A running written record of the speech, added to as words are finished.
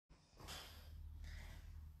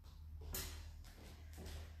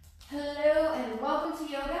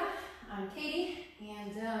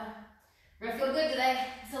feel good today,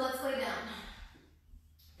 so let's lay down.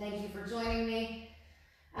 Thank you for joining me.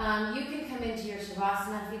 You can come into your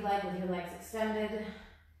Shavasana if you'd like with your legs extended.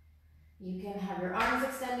 You can have your arms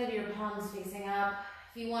extended, your palms facing up.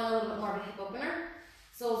 If you want a little bit more of a hip opener,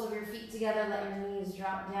 soles of your feet together, let your knees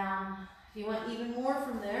drop down. If you want even more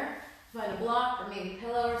from there, find a block or maybe a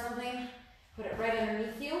pillow or something, put it right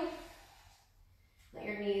underneath you. Let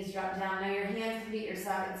your knees drop down. Now your hands can be at your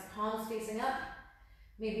sides, palms facing up,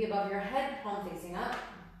 maybe above your head, palm facing up.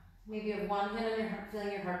 Maybe you have one hand on your heart,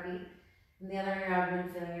 feeling your heartbeat, and the other on your abdomen,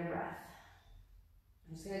 feeling your breath.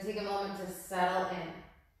 I'm just going to take a moment to settle in.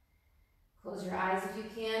 Close your eyes if you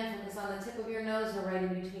can. Focus on the tip of your nose or right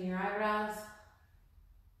in between your eyebrows.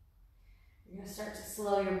 You're going to start to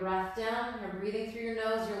slow your breath down. You're breathing through your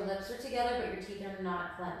nose. Your lips are together, but your teeth are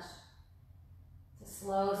not clenched. It's a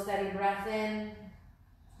slow, steady breath in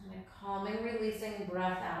and a calming, releasing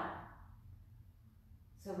breath out.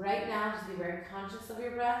 So right now, just be very conscious of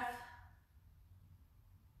your breath.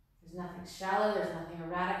 There's nothing shallow. There's nothing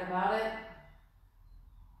erratic about it.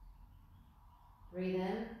 Breathe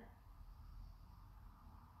in.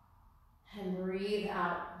 And breathe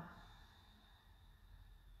out.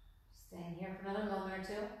 Staying here for another moment or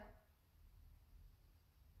two.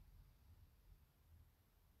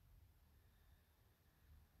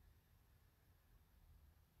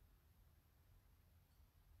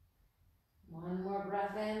 One more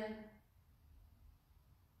breath in.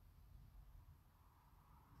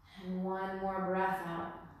 And one more breath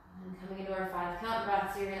out. And coming into our 5-count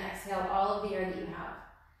breath, so you're going to exhale all of the air that you have.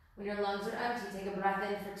 When your lungs are empty, take a breath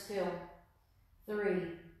in for 2, 3,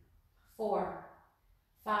 4,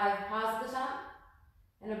 5. Pause at the top.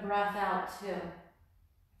 And a breath out.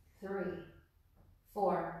 2, 3,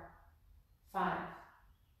 4, 5.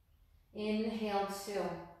 Inhale. 2,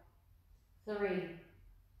 3,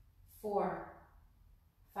 4,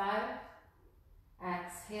 5.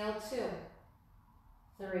 Exhale. 2,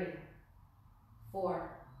 3, 4,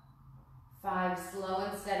 5. Slow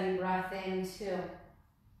and steady breath in. 2,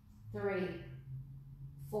 3,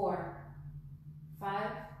 4, 5.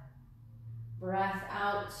 Breath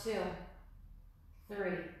out. 2,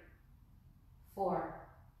 3, 4,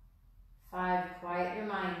 5. Quiet your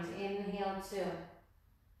mind. Inhale. 2,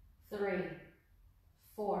 3,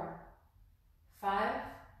 4, 5.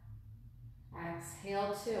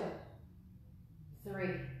 Exhale. 2, 3,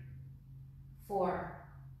 4,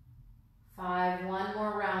 5. One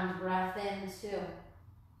more round. Breath in. 2,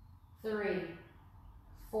 3,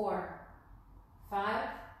 4, 5.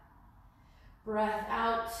 Breath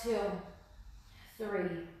out. 2,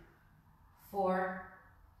 3, 4,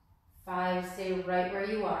 5. Stay right where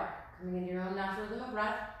you are. Coming into your own natural rhythm of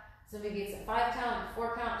breath. So maybe it's a 5-count,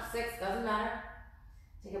 4-count, 6, doesn't matter.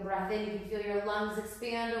 Take a breath in. You can feel your lungs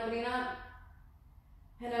expand, opening up.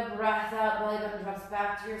 And a breath out. Belly button drops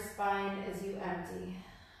back to your spine as you empty.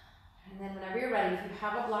 And then whenever you're ready, if you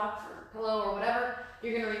have a block or a pillow or whatever,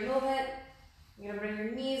 you're going to remove it. You're going to bring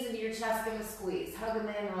your knees into your chest, give them a squeeze. Hug them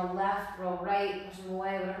in, roll left, roll right, push them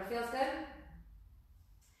away, whatever feels good.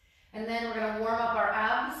 And then we're going to warm up our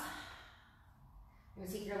abs. You're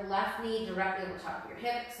going to take your left knee directly over top of your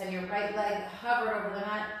hip, send your right leg hovered over the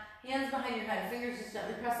mat, hands behind your head, fingers just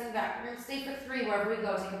gently pressing back. We're going to stay for 3 wherever we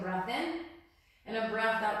go. Take a breath in and a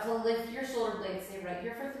breath out to lift your shoulder blades. Stay right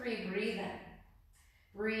here for 3. Breathe in.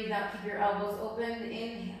 Breathe out. Keep your elbows open.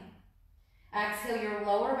 Inhale. Exhale. Your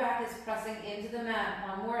lower back is pressing into the mat.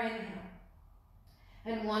 One more inhale.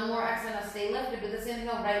 And one more exhale. Now stay lifted with this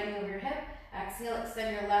inhale. Right knee over your hip. Exhale.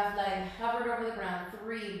 Extend your left leg. Hovered over the ground.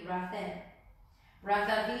 3. Breath in. Breath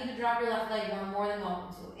out. If you need to drop your left leg, you're more than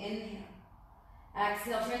welcome to. Inhale.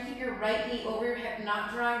 Exhale. Try and keep your right knee over your hip,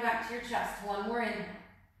 not drawing back to your chest. One more inhale.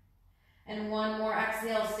 And one more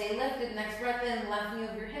exhale. Stay lifted. Next breath in. Left knee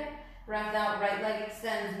over your hip. Breath out. Right leg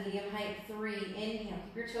extends. Medium height. 3. Inhale.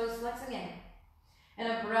 Keep your toes flexing in.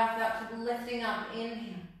 And a breath out. Keep lifting up.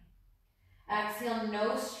 Inhale. Exhale.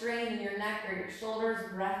 No strain in your neck or your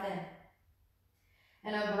shoulders. Breath in.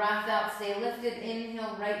 And a breath out. Stay lifted.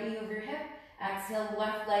 Inhale. Right knee over your hip. Exhale.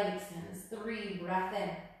 Left leg extends. 3. Breath in.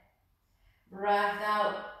 Breath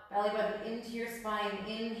out. Belly button into your spine.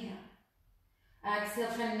 Inhale. Exhale.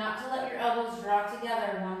 Try not to let your elbows draw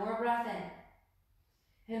together. One more breath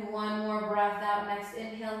in. And one more breath out. Next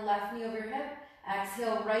inhale. Left knee over your hip.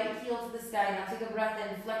 Exhale. Right heel to the sky. Now take a breath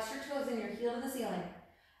in. Flex your toes in. Your heel to the ceiling.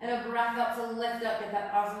 And a breath out to lift up. Get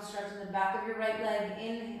that awesome stretch in the back of your right leg.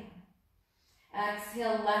 Inhale.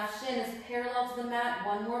 Exhale. Left shin is parallel to the mat.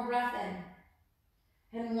 One more breath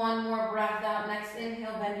in. And one more breath out. Next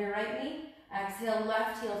inhale. Bend your right knee. Exhale,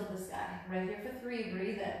 left heel to the sky. Right here for 3.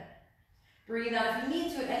 Breathe in. Breathe out. If you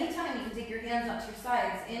need to, at any time, you can take your hands up to your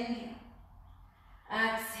sides. Inhale.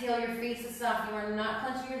 Exhale, your face is soft. You are not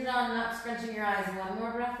clenching your jaw, not scrunching your eyes. One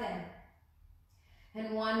more breath in.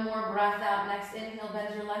 And one more breath out. Next inhale,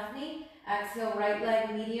 bend your left knee. Exhale, right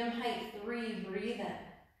leg, medium height. 3, breathe in.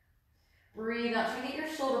 Breathe out. Try to get your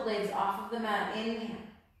shoulder blades off of the mat. Inhale.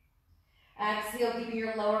 Exhale, keeping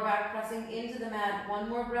your lower back pressing into the mat. One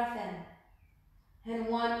more breath in. And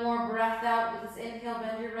one more breath out. With this inhale,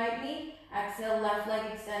 bend your right knee. Exhale, left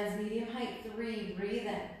leg extends, medium height. 3, breathe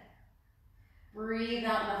in. Breathe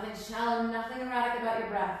out, nothing shallow, nothing erratic about your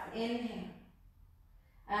breath. Inhale.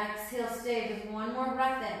 Exhale, stay with one more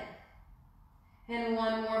breath in. And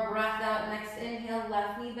one more breath out. Next inhale,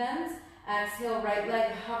 left knee bends. Exhale, right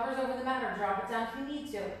leg hovers over the mat or drop it down if you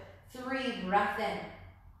need to. 3, breath in.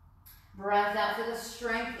 Breath out for the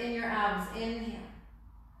strength in your abs. Inhale.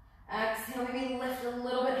 Exhale, maybe lift a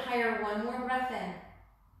little bit higher. One more breath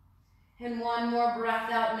in. And one more breath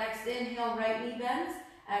out. Next inhale, right knee bends.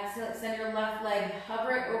 Exhale, extend your left leg.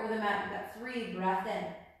 Hover it over the mat. You've got 3, breath in.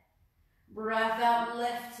 Breath out,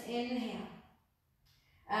 lift, inhale.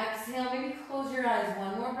 Exhale, maybe close your eyes.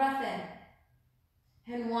 One more breath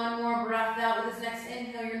in. And one more breath out. With this next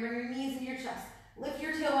inhale, you're going to bring your knees into your chest. Lift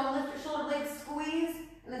your tailbone, lift your shoulder blades, squeeze.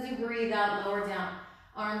 And as you breathe out, lower down.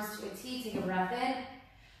 Arms to a T, take a breath in.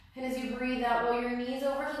 And as you breathe out, roll your knees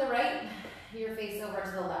over to the right, your face over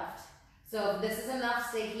to the left. So if this is enough,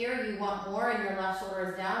 stay here. You want more and your left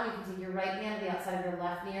shoulder is down, you can take your right hand to the outside of your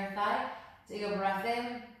left knee or thigh. Take a breath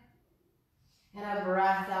in. And a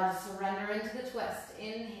breath out. Just surrender into the twist.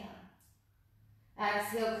 Inhale.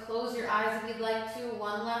 Exhale, close your eyes if you'd like to.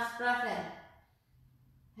 One last breath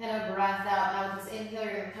in. And a breath out. Now with this inhale,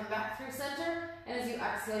 you're going to come back through center. And as you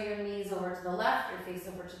exhale, your knees over to the left, your face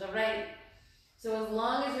over to the right. So as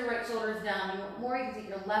long as your right shoulder is down, you want more, you can take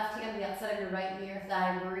your left hand to the outside of your right knee or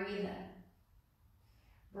thigh. Breathe in.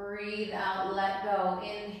 Breathe out, let go.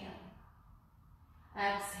 Inhale.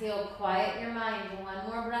 Exhale, quiet your mind. One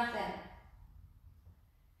more breath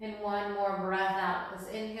in. And one more breath out. This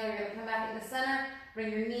inhale, you're going to come back into center.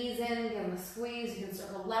 Bring your knees in, give them a squeeze. You can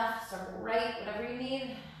circle left, circle right, whatever you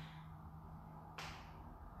need.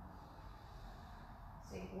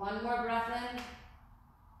 Take one more breath in.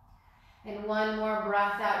 And one more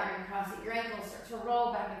breath out. You're going to cross at your ankles, start to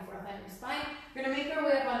roll back and forth on your spine. You're going to make our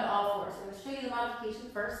way up onto all fours. So I'm going to show you the modification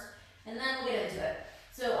first, and then we'll get into it.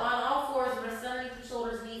 So on all fours, wrists underneath your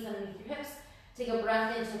shoulders, knees underneath your hips. Take a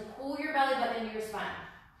breath in to pull your belly button into your spine.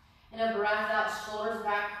 And a breath out, shoulders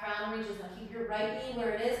back, crown reaches. Now keep your right knee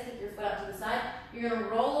where it is, kick your foot out to the side. You're going to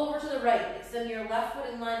roll over to the right. Extend your left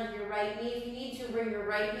foot in line with your right knee. If you need to, bring your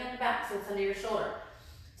right hand back so it's under your shoulder.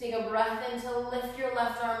 Take a breath in to lift your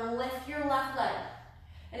left arm, lift your left leg.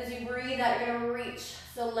 And as you breathe out, you're going to reach.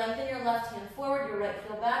 So lengthen your left hand forward, your right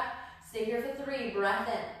heel back. Stay here for 3, breath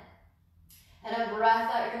in. And a breath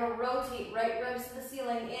out, you're going to rotate right ribs to the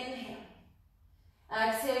ceiling. Inhale.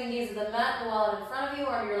 Exhale, your knees to the mat, the wallet in front of you,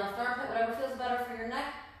 or your left armpit, whatever feels better for your neck.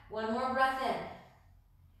 One more breath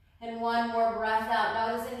in. And one more breath out.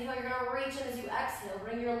 Now this inhale, you're going to reach, and as you exhale,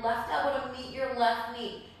 bring your left elbow to meet your left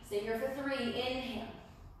knee. Stay here for 3, inhale.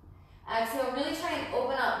 Exhale, really try and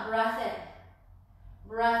open up, breath in.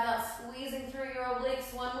 Breath out, squeezing through your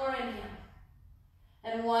obliques. One more inhale.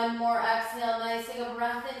 And one more exhale. Nice, take a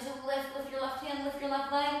breath in to lift your left hand, lift your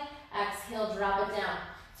left leg. Exhale, drop it down.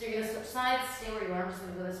 So you're going to switch sides, stay where you are. I'm just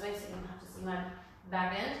going to go this way so you don't have to see my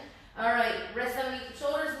back end. All right, wrists underneath your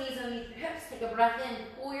shoulders, knees underneath your hips. Take a breath in,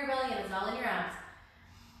 pull your belly in, it's all in your abs.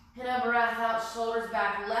 And a breath out, shoulders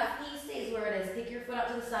back. Left knee stays where it is. Kick your foot out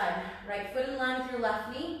to the side. Right foot in line with your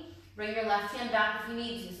left knee. Bring your left hand back if you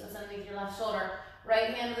need to, so it's underneath your left shoulder.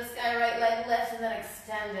 Right hand to the sky, right leg lifts, and then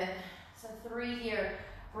extend it. So 3 here.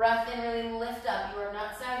 Breath in, really lift up. You are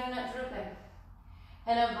not sagging, not drooping.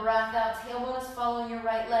 And a breath out, tailbone is following your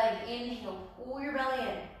right leg. Inhale, pull your belly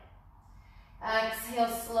in. Exhale,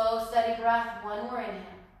 slow, steady breath. One more inhale.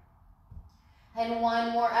 And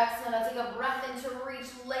one more exhale. Now take a breath in to reach,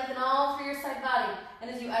 lengthen all through your side body. And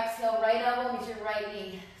as you exhale, right elbow meets your right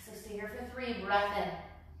knee. So stay here for 3, breath in.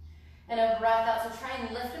 And a breath out, so try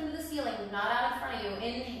and lift them to the ceiling, not out in front of you.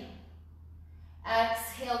 Inhale.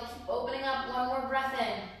 Exhale, keep opening up. One more breath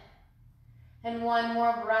in. And one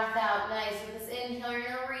more breath out. Nice. With this inhale, you're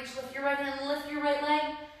going to reach, lift your right hand, lift your right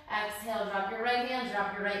leg. Exhale, drop your right hand,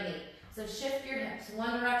 drop your right knee. So shift your hips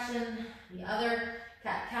one direction, the other.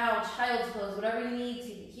 Cat, cow, child's pose, whatever you need,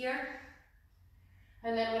 take it here.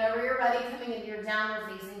 And then whenever you're ready, coming into your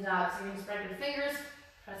downward facing dog. So you're going to spread your fingers,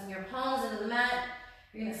 pressing your palms into the mat.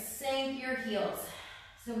 You're going to sink your heels.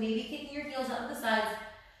 So maybe kicking your heels out to the sides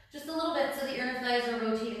just a little bit so that your inner thighs are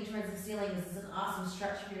rotating towards the ceiling. This is an awesome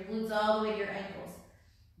stretch from your glutes all the way to your ankles.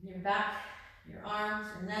 Your back, your arms,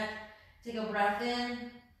 your neck, Take a breath in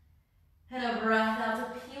and a breath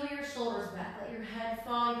out to peel your shoulders back. Let your head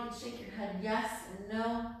fall. You can shake your head yes and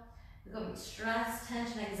no. There could be stress,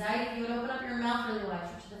 tension, anxiety. If you would open up your mouth really wide,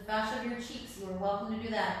 stretch the fascia of your cheeks. You are welcome to do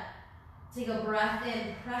that. Take a breath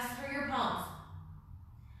in, press through your palms.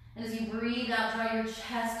 And as you breathe out, draw your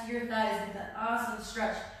chest to your thighs. Get that awesome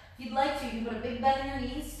stretch. If you'd like to, you can put a big bend in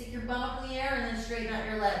your knees, stick your bum up in the air, and then straighten out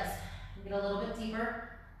your legs. Get a little bit deeper.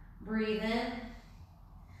 Breathe in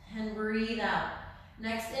and breathe out.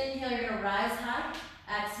 Next inhale, you're gonna rise high.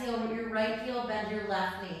 Exhale with your right heel, bend your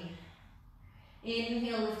left knee.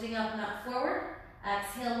 Inhale, lifting up, not forward.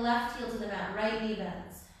 Exhale, left heel to the mat, right knee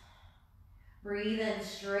bends. Breathe in,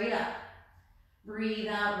 straight up. Breathe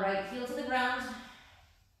out, right heel to the ground.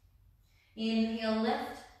 Inhale,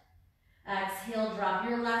 lift. Exhale, drop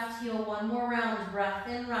your left heel, one more round. Breath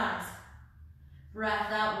in, rise.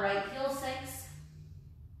 Breath out, right heel sinks.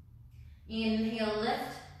 Inhale,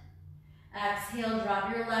 lift. Exhale,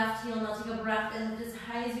 drop your left heel. Now take a breath in, lift as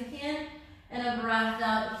high as you can. And a breath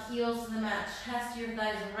out, heels to the mat, chest to your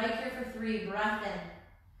thighs, right here for 3, breath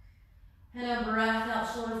in. And a breath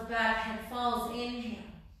out, shoulders back, head falls, inhale.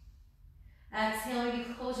 Exhale,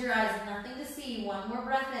 maybe close your eyes, nothing to see, one more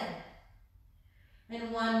breath in.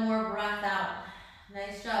 And one more breath out.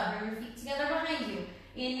 Nice job, bring your feet together behind you.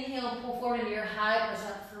 Inhale, pull forward into your high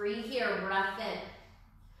push-up, 3 here, breath in.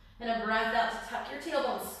 And a breath out to tuck your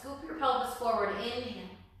tailbone, scoop your pelvis forward, inhale.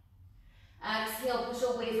 Exhale, push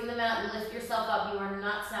away from the mat, lift yourself up. You are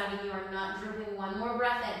not sagging, you are not drooping. One more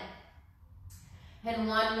breath in. And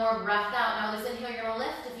one more breath out. Now this inhale, you're gonna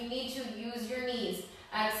lift. If you need to, use your knees.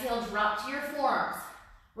 Exhale, drop to your forearms.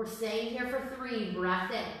 We're staying here for 3,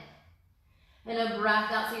 breath in. And a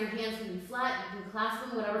breath out, so your hands can be flat, you can clasp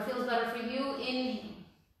them, whatever feels better for you. Inhale.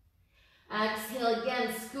 Exhale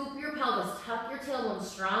again, scoop your pelvis, tuck your tailbone,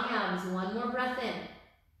 strong abs. One more breath in.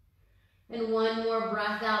 And one more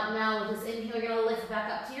breath out. Now with this inhale, you're gonna lift back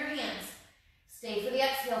up to your hands. Stay for the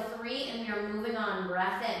exhale, 3, and we are moving on.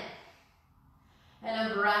 Breath in.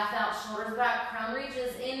 And a breath out, shoulders back, crown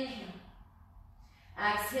reaches, inhale.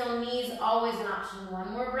 Exhale, knees always an option.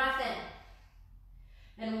 One more breath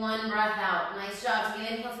in. And one breath out. Nice job. Take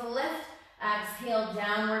an inhale to the lift. Exhale,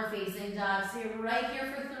 downward facing dog. So you're right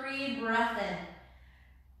here for 3, breath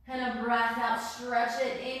in. And a breath out, stretch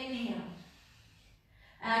it, inhale.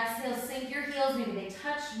 Exhale, sink your heels, maybe they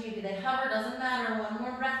touch, maybe they hover, doesn't matter. One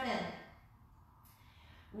more breath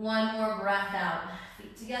in. One more breath out.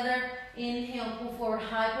 Feet together, inhale, pull forward,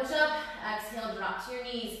 high push up. Exhale, drop to your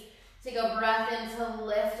knees. Take a breath in to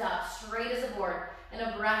lift up, straight as a board. And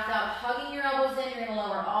a breath out, hugging your elbows in, you're gonna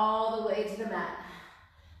lower all the way to the mat.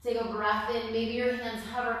 Take a breath in, maybe your hands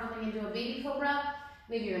hover coming into a baby cobra.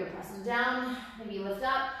 Maybe you're gonna press them down, maybe you lift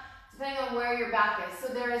up. Depending on where your back is.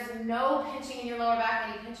 So there is no pinching in your lower back.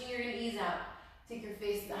 Any pinching, you're going to ease out. Take your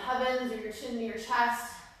face to the heavens or your chin to your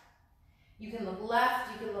chest. You can look left,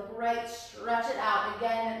 you can look right, stretch it out.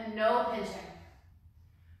 Again, no pinching.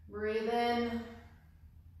 Breathe in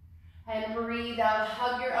and breathe out.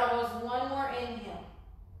 Hug your elbows. One more inhale.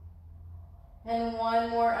 And one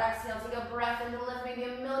more exhale. Take a breath in to lift maybe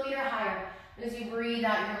a millimeter higher. And as you breathe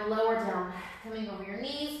out, you're going to lower down, coming over your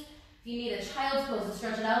knees. If you need a child's pose to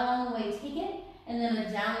stretch it out along the way, take it. And then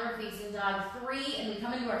a downward facing dog, 3. And we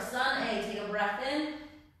come into our sun A. Take a breath in.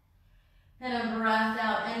 And a breath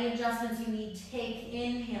out. Any adjustments you need, take.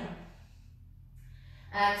 Inhale.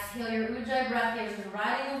 Exhale your Ujjayi breath here. Just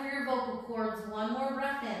riding over your vocal cords. One more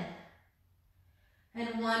breath in.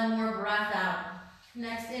 And one more breath out.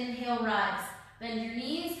 Next inhale, rise. Bend your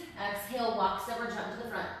knees. Exhale, walk, step, or jump to the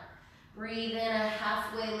front. Breathe in a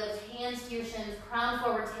halfway lift, hands to your shins, crown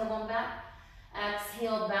forward, tailbone back.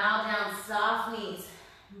 Exhale, bow down, soft knees.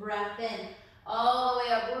 Breath in, all the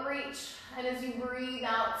way up, reach. And as you breathe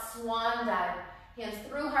out, swan dive. Hands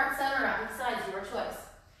through heart center, up to the sides, your choice.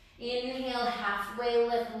 Inhale, halfway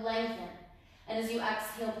lift, lengthen. And as you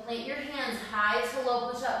exhale, plant your hands high to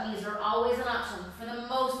low, push up. Knees are always an option. For the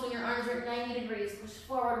most, when your arms are at 90 degrees, push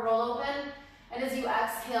forward, roll open. And as you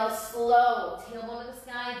exhale, slow, tailbone to the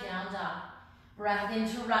sky, down dog. Breath in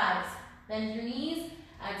to rise. Bend your knees,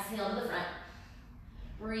 exhale to the front.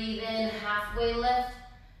 Breathe in, halfway lift,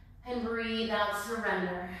 and breathe out,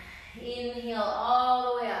 surrender. Inhale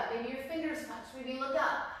all the way up. Maybe your fingers touch, maybe look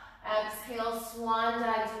up. Exhale, swan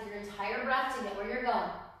dive, take your entire breath to get where you're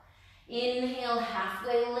going. Inhale,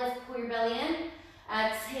 halfway lift, pull your belly in.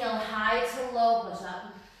 Exhale, high to low, push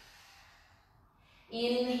up.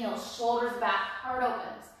 Inhale, shoulders back, heart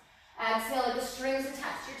opens. Exhale, like the strings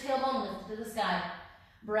attached to your tailbone, lift to the sky.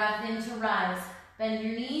 Breath in to rise. Bend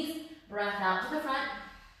your knees, breath out to the front.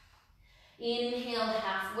 Inhale,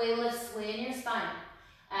 halfway lift, sway in your spine.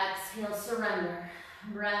 Exhale, surrender.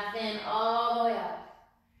 Breath in all the way up.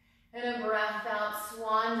 And a breath out,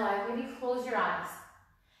 swan dive. Maybe close your eyes.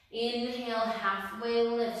 Inhale, halfway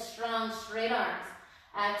lift, strong, straight arms.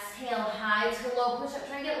 Exhale, high to low push up.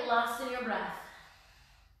 Try and get lost in your breath.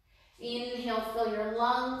 Inhale, fill your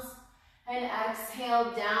lungs. And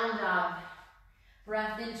exhale, down dog.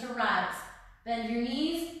 Breath in to rise. Bend your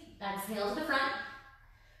knees. Exhale to the front.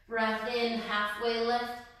 Breath in, halfway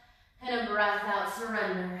lift. And a breath out,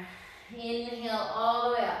 surrender. Inhale all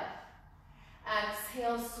the way up.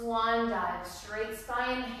 Exhale, swan dive. Straight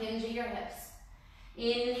spine, hinge at your hips.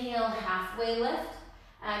 Inhale, halfway lift.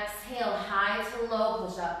 Exhale, high to low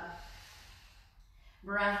push up.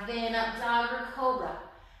 Breath in, up dog or cobra.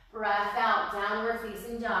 Breath out, downward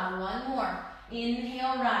facing dog. One more.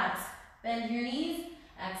 Inhale, rise. Bend your knees.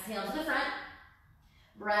 Exhale to the front.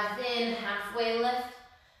 Breath in, halfway lift.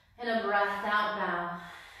 And a breath out, bow.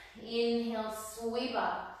 Inhale, sweep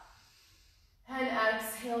up. And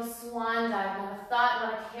exhale, swan dive. Not a thought,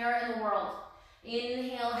 not a care in the world.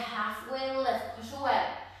 Inhale, halfway lift, push away.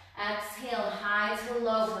 Exhale, high to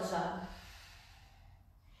low push up.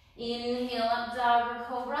 Inhale, up dog or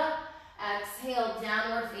cobra. Exhale,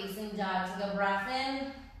 downward facing dog. Take a breath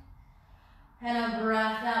in. And a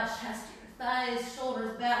breath out, chest to your thighs,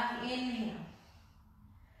 shoulders back. Inhale.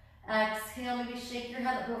 Exhale, maybe shake your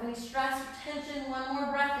head, let go of any stress or tension. One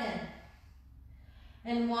more breath in.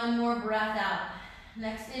 And one more breath out.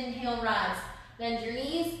 Next inhale, rise. Bend your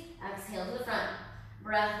knees. Exhale to the front.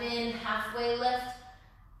 Breath in, halfway lift.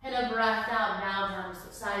 And a breath out, bow down to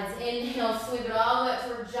switch sides. Inhale, sweep it all the way up. So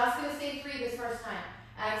we're just going to stay 3 this first time.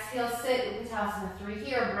 Exhale, sit, Utkatasana. 3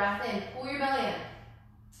 here. Breath in, pull your belly in.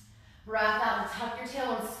 Breath out, tuck your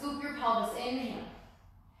tail and scoop your pelvis. Inhale.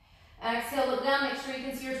 Exhale, look down, make sure you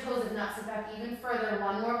can see your toes. If not, sit back even further.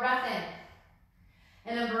 One more breath in.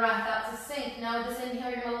 And a breath out to sink. Now with this inhale,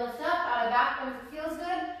 you're going to lift up out of back bend if it feels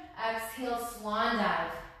good. Exhale, swan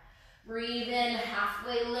dive. Breathe in,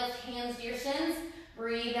 halfway lift, hands to your shins.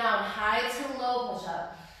 Breathe out, high to low push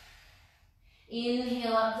up.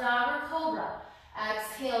 Inhale, up dog or cobra.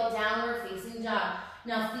 Exhale, downward facing dog.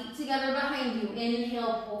 Now feet together behind you.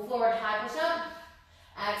 Inhale, pull forward, high push up.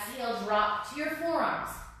 Exhale, drop to your forearms.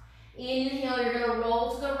 Inhale, you're going to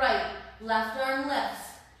roll to the right. Left arm lifts.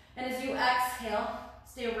 And as you exhale,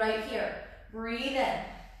 stay right here. Breathe in.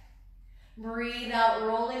 Breathe out,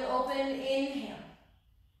 rolling open. Inhale.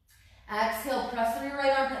 Exhale, press through your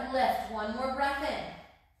right armpit, lift. One more breath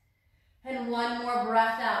in. And one more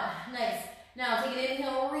breath out. Nice. Now take an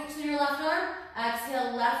inhale, reach through your left arm.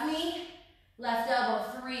 Exhale, left knee, left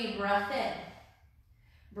elbow. 3, breath in.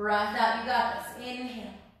 Breath out, you got this.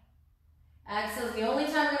 Inhale. Exhale is the only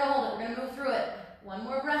time we're going to hold it. We're going to move through it. One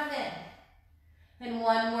more breath in. And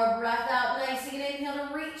one more breath out. Nice. Take an inhale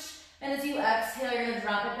to reach. And as you exhale, you're going to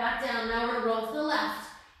drop it back down. Now we're going to roll to the left.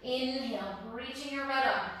 Inhale, reaching your right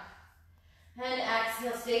arm. And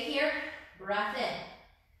exhale, stay here. Breath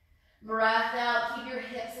in. Breath out, keep your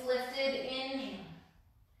hips lifted. Inhale.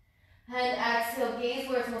 And exhale, gaze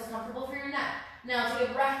where it's most comfortable for your neck. Now take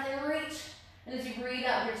a breath in, reach. And as you breathe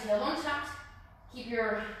out, your tailbone tucked. Keep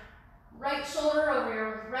your right shoulder over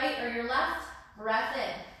your right or your left. Breath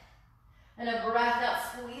in. And a breath out,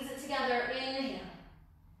 squeeze it together. Inhale.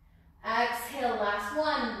 Exhale, last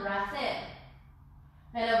one. Breath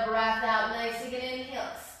in. And a breath out. Nice. Take an inhale,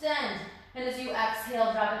 extend. And as you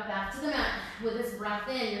exhale, drop it back to the mat. With this breath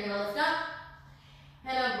in, you're going to lift up.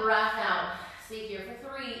 And a breath out. Stay here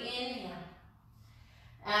for 3. Inhale.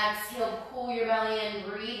 Exhale, pull your belly in.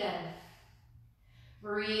 Breathe in.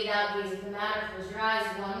 Breathe out, gaze at the mat or close your eyes.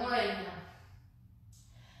 One more inhale.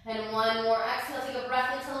 And one more exhale. Take a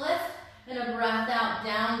breath in to lift. And a breath out,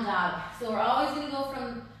 down dog. So we're always going to go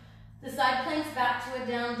from the side planks back to a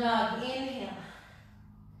down dog. Inhale.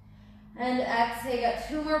 And exhale, got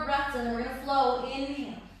 2 more breaths and then we're going to flow.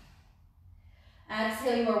 Inhale.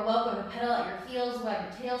 Exhale, you are welcome to pedal at your heels,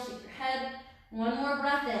 wag your tail, shake your head. One more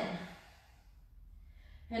breath in.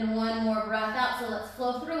 And one more breath out, so let's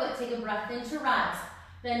flow through it. Take a breath in to rise.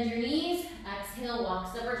 Bend your knees, exhale,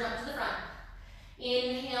 walk, step or jump to the front.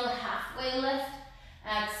 Inhale, halfway lift.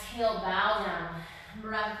 Exhale, bow down.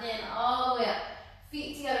 Breath in all the way up.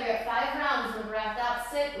 Feet together, get 5 rounds. And breath out,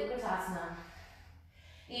 sit, Utkatasana.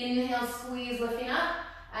 Inhale, squeeze, lifting up.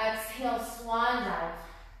 Exhale, swan dive.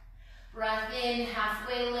 Breath in,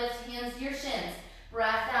 halfway lift, hands to your shins.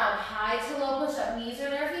 Breath out, high to low push up. Knees are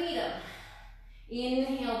there if you need them.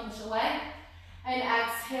 Inhale, push away. And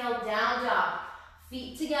exhale, down dog.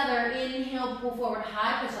 Feet together. Inhale, pull forward,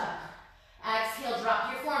 high push up. Exhale, drop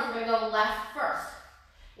to your forearms. We're going to go left first.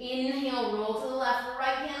 Inhale, roll to the left.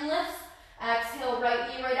 Right hand lifts. Exhale, right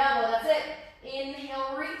knee, right elbow. That's it.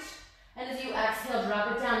 Inhale, reach. And as you exhale,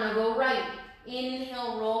 drop it down. Now go right.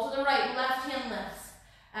 Inhale, roll to the right. Left hand lifts.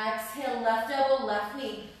 Exhale, left elbow, left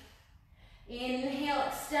knee. Inhale,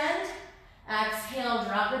 extend. Exhale,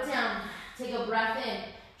 drop it down. Take a breath in.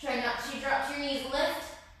 Try not to drop to your knees.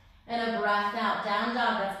 Lift. And a breath out. Down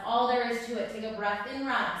dog. That's all there is to it. Take a breath in,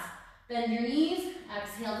 rise. Bend your knees.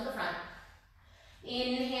 Exhale to the front.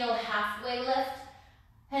 Inhale, halfway lift.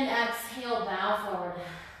 And exhale, bow forward.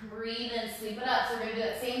 Breathe in, sweep it up. So we're going to do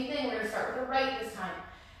that same thing. We're going to start with the right this time.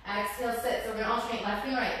 Exhale, sit. So we're going to alternate left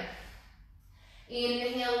and right.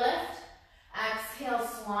 Inhale, lift. Exhale,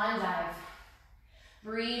 swan dive.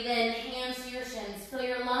 Breathe in, hands to your shins. Fill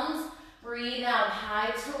your lungs. Breathe out,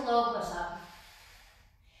 high to low push up.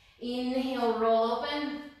 Inhale, roll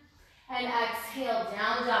open. And exhale,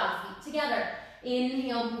 down dog, feet together.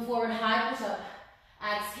 Inhale, move forward, high push up.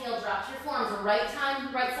 Exhale, drop to your forearms. Right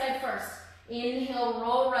side first. Inhale,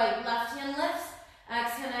 roll right, left hand lifts.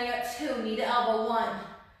 Exhale, now you got 2, knee to elbow, 1.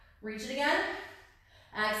 Reach it again.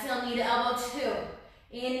 Exhale, knee to elbow,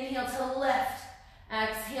 2. Inhale to lift.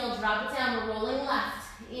 Exhale, drop it down, rolling left.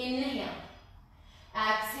 Inhale.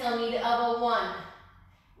 Exhale, knee to elbow, 1.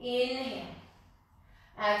 Inhale.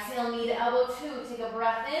 Exhale, knee to elbow, 2. Take a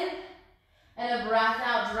breath in and a breath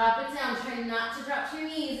out. Drop it down. Try not to drop to your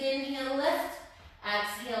knees. Inhale, lift.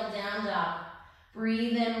 Exhale, down dog.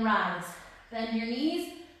 Breathe in, rise. Bend your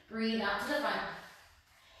knees. Breathe out to the front.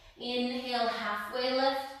 Inhale, halfway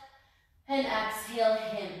lift. And exhale,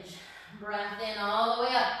 hinge. Breath in all the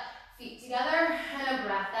way up. Feet together. And a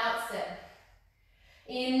breath out, sit.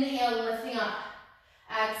 Inhale, lifting up.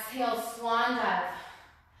 Exhale, swan dive.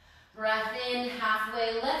 Breath in,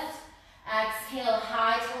 halfway lift. Exhale,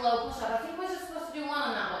 high to low push up. I think we're just supposed to do 1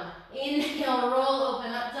 on that one. Inhale, roll,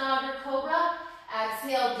 open up dog or cobra.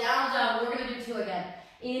 Exhale, down dog. We're going to do 2 again.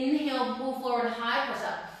 Inhale, move forward, high push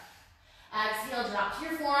up. Exhale, drop to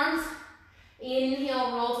your forearms.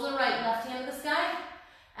 Inhale, roll to the right, left hand to the sky.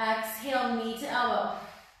 Exhale, knee to elbow.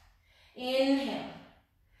 Inhale.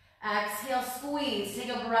 Exhale, squeeze. Take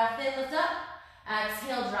a breath in, lift up.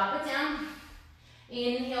 Exhale, drop it down.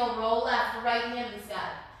 Inhale, roll left, right hand to the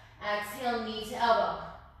sky. Exhale, knee to elbow.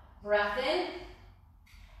 Breath in.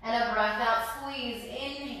 And a breath out, squeeze.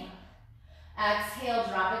 Inhale. Exhale,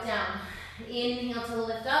 drop it down. Inhale to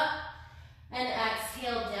lift up. And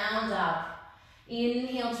exhale, down dog.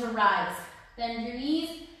 Inhale to rise. Bend your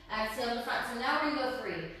knees. Exhale to the front. So now we're going to go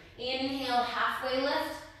 3. Inhale, halfway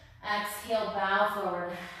lift. Exhale, bow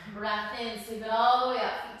forward. Breath in, sweep it all the way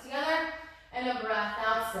up. Feet together. And a breath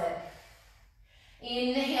out, sit.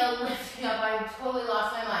 Inhale, lifting up. I totally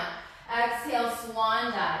lost my mind. Exhale,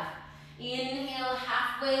 swan dive. Inhale,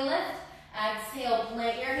 halfway lift. Exhale,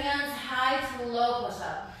 plant your hands high to low push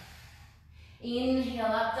up. Inhale,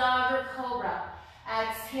 up dog or cobra.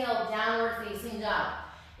 Exhale, downward facing dog.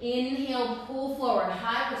 Inhale, pull forward,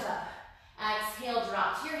 high push up. Exhale,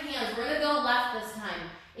 drop to your hands. We're going to go left this time.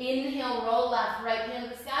 Inhale, roll left, right hand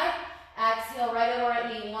to the sky. Exhale, right over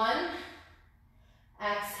right knee, 1.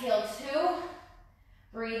 Exhale, 2.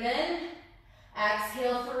 Breathe in.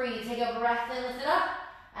 Exhale, 3. Take a breath in, lift it up.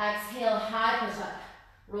 Exhale, high push up.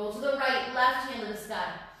 Roll to the right, left hand to the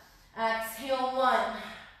sky. Exhale, 1.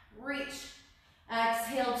 Reach.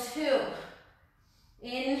 Exhale, 2.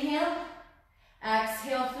 Inhale.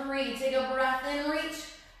 Exhale, 3. Take a breath in, reach.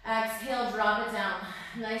 Exhale, drop it down.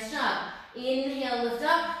 Nice job. Inhale, lift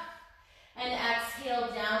up. And exhale,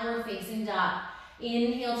 downward facing dog.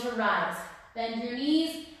 Inhale to rise. Bend your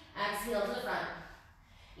knees. Exhale to the front.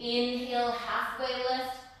 Inhale, halfway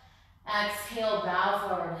lift. Exhale, bow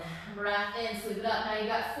forward. Breath in, sweep it up. Now you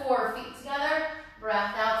got 4 feet together.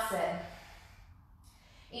 Breath out, sit.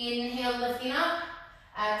 Inhale, lifting up.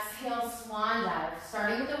 Exhale, swan dive.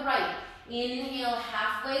 Starting with the right. Inhale,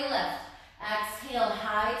 halfway lift. Exhale,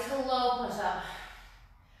 high to low push up.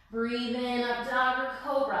 Breathe in, up dog or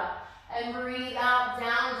cobra. And breathe out,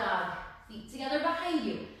 down dog. Feet together behind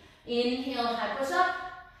you. Inhale, high push up.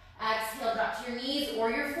 Exhale, drop to your knees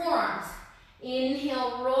or your forearms.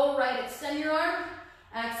 Inhale, roll right, extend your arm.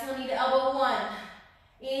 Exhale, knee to elbow, 1.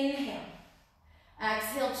 Inhale.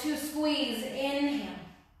 Exhale, 2, squeeze. Inhale.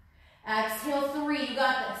 Exhale, 3, you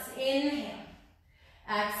got this. Inhale.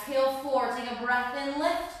 Exhale, 4, take a breath in,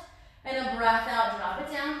 lift. And a breath out, drop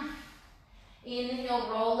it down. Inhale,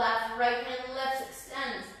 roll left, right hand lifts,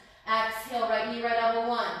 extends. Exhale, right knee, right elbow,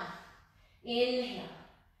 1. Inhale.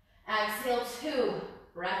 Exhale, 2,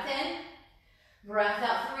 breath in. Breath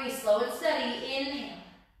out, 3, slow and steady. Inhale.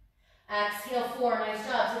 Exhale, 4, nice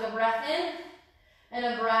job. Take a breath in and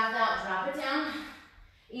a breath out. Drop it down.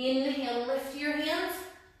 Inhale, lift your hands.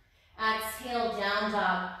 Exhale, down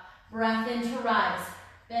dog. Breath in to rise.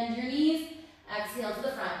 Bend your knees. Exhale to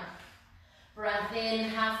the front. Breath in,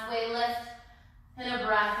 halfway lift, and a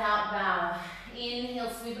breath out, bow. Inhale,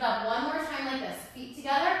 sweep it up. One more time like this. Feet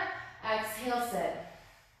together. Exhale, sit.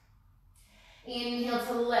 Inhale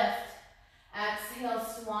to lift. Exhale,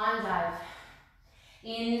 swan dive.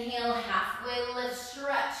 Inhale, halfway lift,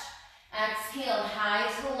 stretch. Exhale,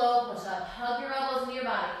 high to low, push up. Hug your elbows into your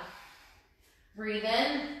body. Breathe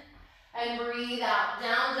in and breathe out.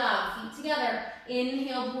 Down dog, feet together.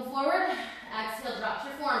 Inhale, pull forward. Exhale, drop to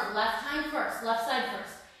your forearms. Left time first, left side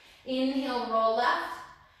first. Inhale, roll left.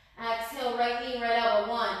 Exhale, right knee, right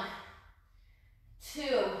elbow. 1,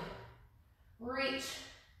 2, reach.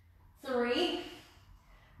 3,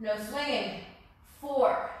 no swinging.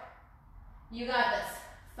 4, you got this.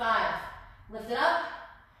 5, lift it up.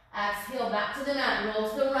 Exhale, back to the mat. Roll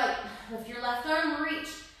to the right. Lift your left arm, reach.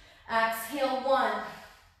 Exhale, 1,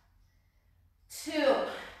 2,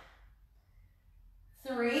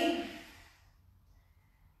 3,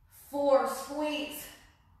 4, squeeze.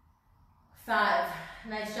 5,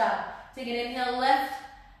 nice job. Take an inhale, lift.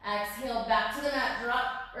 Exhale, back to the mat,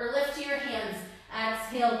 drop or lift to your hands.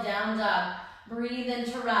 Exhale, down dog. Breathe in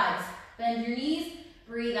to rise. Bend your knees,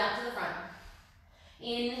 breathe out to the front.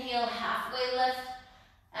 Inhale, halfway lift.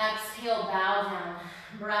 Exhale, bow down.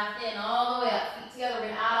 Breath in all the way up, feet together, we're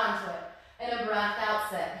gonna add on to it. And a breath out,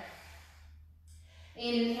 sit.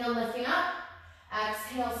 Inhale, lifting up.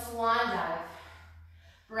 Exhale, swan dive.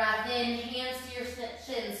 Breath in, hands to your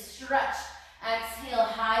shins, stretch. Exhale,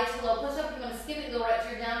 high to low push up. You want to skip it, go right to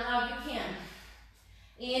your down dog, you can.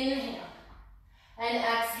 Inhale. And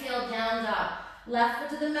exhale, down dog. Left foot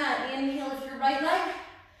to the mat. Inhale, lift your right leg.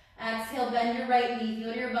 Exhale, bend your right knee,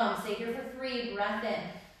 feel your bum. Stay here for 3, breath in.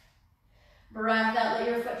 Breath out, let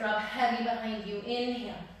your foot drop heavy behind you.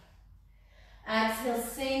 Inhale. Exhale,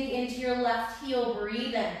 sink into your left heel,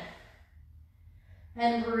 breathe in.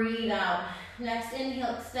 And breathe out. Next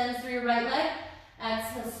inhale, extend through your right leg.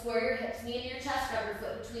 Exhale, square your hips, knee into your chest, grab your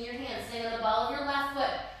foot between your hands. Stand on the ball of your left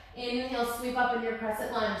foot. Inhale, sweep up into your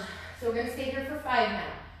crescent lunge. So we're gonna stay here for 5 now.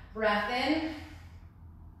 Breath in.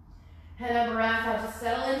 And a breath out, just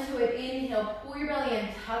settle into it. Inhale, pull your belly in,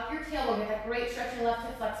 tuck your tailbone, get that great stretch in your left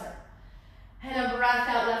hip flexor. And a breath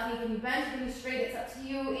out, left knee can be bent, can be straight, it's up to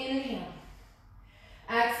you. Inhale.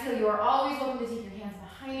 Exhale, you are always welcome to take your hands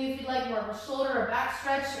behind you if you'd like more of a shoulder or back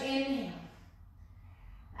stretch. Inhale.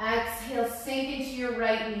 Exhale, sink into your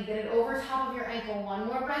right knee, get it over top of your ankle. 1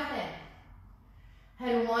 more breath in.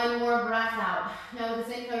 And 1 more breath out. Now with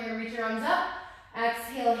this inhale, you're gonna reach your arms up.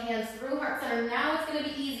 Exhale, hands through heart center. Now it's gonna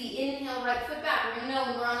be easy. Inhale, right foot back. We're gonna know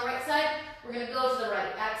when we're on the right side, we're gonna go to the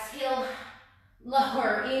right. Exhale,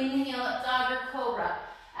 lower. Inhale, up dog or cobra.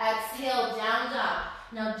 Exhale, down dog.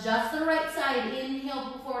 Now just the right side. Inhale,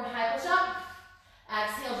 pull forward, high push up.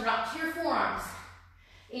 Exhale, drop to your forearms.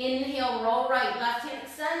 Inhale, roll right. Left hand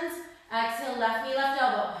extends. Exhale, left knee, left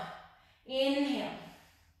elbow. Inhale.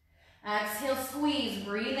 Exhale, squeeze.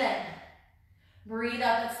 Breathe in. Breathe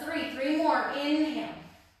out. That's 3. 3 more. Inhale.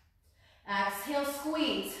 Exhale,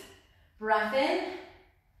 squeeze. Breath in.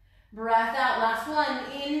 Breath out. Last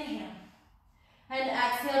one. Inhale. And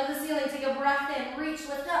exhale to the ceiling. Take a breath in. Reach,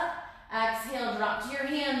 lift up. Exhale, drop to your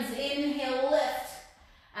hands. Inhale, lift.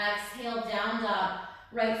 Exhale, down dog.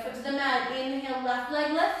 Right foot to the mat. Inhale, left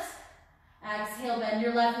leg lifts. Exhale, bend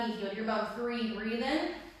your left knee. Heel your bum. 3. Breathe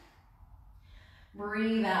in.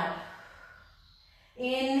 Breathe out.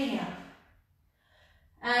 Inhale.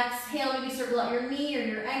 Exhale, maybe circle out your knee or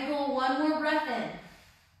your ankle. 1 more breath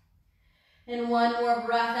in. And 1 more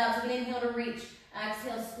breath out. Take an inhale to reach.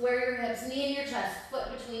 Exhale, square your hips, knee in your chest,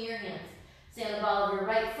 foot between your hands. Stand on the ball of your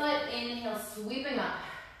right foot. Inhale, sweeping up.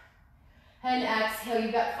 And exhale,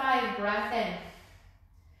 you've got 5. Breath in.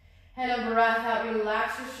 And a breath out.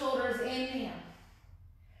 Relax your shoulders. Inhale.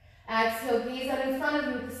 Exhale, gaze out in front of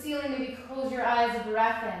you at the ceiling. Maybe close your eyes.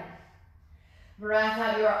 Breath in. Breath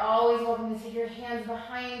out. You are always welcome to take your hands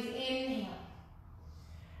behind. Inhale.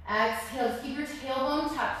 Exhale. Keep your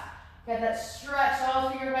tailbone tucked. Get that stretch all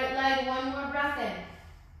through your right leg. 1 more breath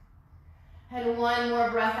in. And 1 more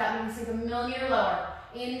breath out. Maybe sink a millimeter lower.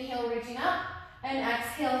 Inhale, reaching up. And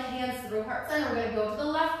exhale, hands through heart center. We're going to go to the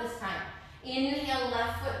left this time. Inhale,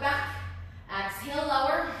 left foot back. Exhale,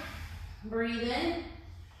 lower. Breathe in.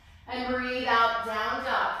 And breathe out, down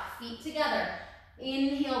dog. Feet together.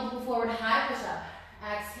 Inhale, pull forward, high push up.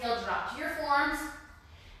 Exhale, drop to your forearms.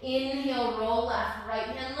 Inhale, roll left. Right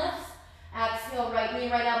hand lifts. Exhale, right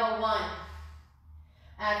knee, right elbow. 1.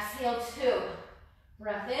 Exhale, 2.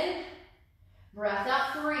 Breath in. Breath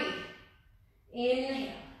out, 3.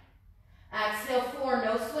 Inhale. Exhale, 4.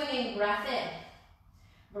 No swinging. Breath in.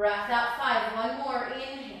 Breath out, 5. 1 more.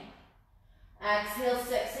 Inhale. Exhale,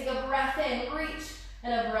 6. Take a breath in, reach,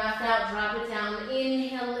 and a breath out, drop it down.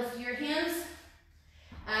 Inhale, lift your hands.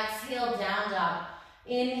 Exhale, down dog.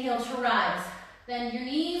 Inhale to rise. Bend your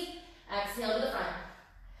knees. Exhale to the front.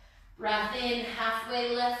 Breath in,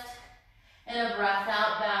 halfway lift. And a breath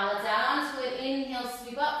out, bow. Let's add on to it. Inhale,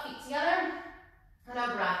 sweep up, feet together. And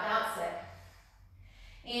a breath out,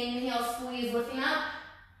 sit. Inhale, squeeze, lifting up.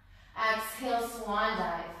 Exhale, swan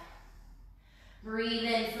dive. Breathe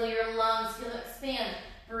in, feel your lungs, feel them expand.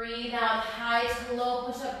 Breathe out, high to low,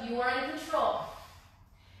 push up. You are in control.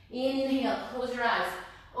 Inhale, close your eyes.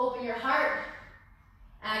 Open your heart.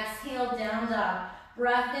 Exhale, down dog.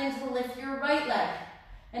 Breath in to lift your right leg.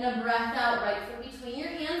 And a breath out, right foot between your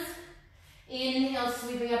hands. Inhale,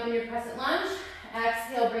 sweeping up in your crescent lunge.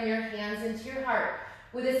 Exhale, bring your hands into your heart.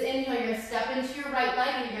 With this inhale, you're going to step into your right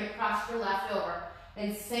leg and you're going to cross your left over.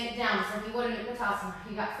 And sink down, just like you would in Utkatasana.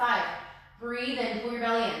 You got 5. Breathe in, pull your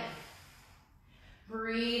belly in.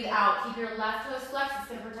 Breathe out, keep your left toes flexed. It's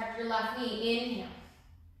going to protect your left knee. Inhale.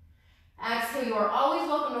 Exhale, you are always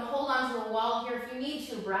welcome to hold on to a wall here if you need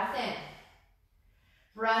to. Breath in.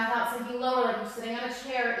 Breath out, sinking lower like you're sitting on a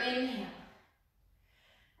chair. Inhale.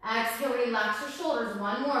 Exhale, relax your shoulders.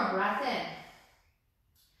 One more, breath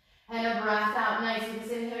in. And a breath out. Nice. With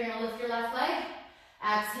this inhale, you're going to lift your left leg.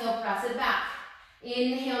 Exhale, press it back.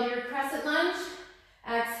 Inhale, your crescent lunge.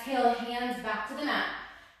 Exhale, hands back to the mat.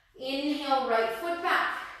 Inhale, right foot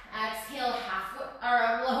back. Exhale, half foot,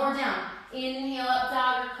 or lower down. Inhale, up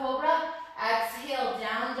dog or cobra. Exhale,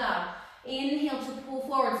 down dog. Inhale to pull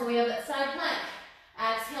forward, so we have that side plank.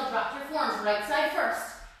 Exhale, drop your forearms, right side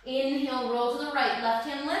first. Inhale, roll to the right, left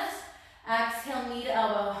hand lifts. Exhale, knee to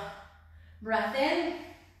elbow. Breath in,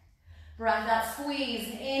 breath out, squeeze.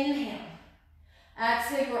 Inhale.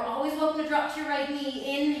 Exhale, you are always welcome to drop to your right knee.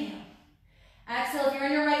 Inhale. Exhale, if you're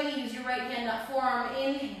in your right knee, use your right hand up, forearm.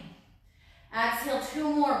 Inhale. Exhale, 2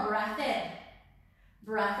 more, breath in.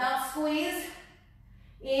 Breath out, squeeze.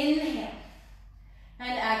 Inhale.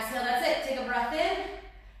 And exhale, that's it. Take a breath in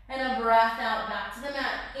and a breath out, back to the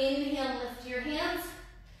mat. Inhale, lift your hands.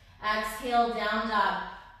 Exhale, down dog.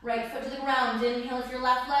 Right foot to the ground. Inhale with your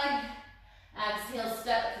left leg. Exhale,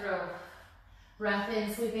 step through. Breath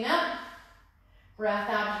in, sweeping up. Breath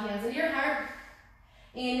out, hands in your heart.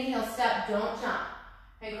 Inhale, step, don't jump.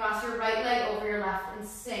 And cross your right leg over your left and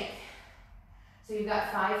sink. So you've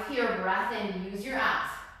got 5 here. Breath in, use your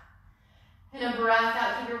abs. And a breath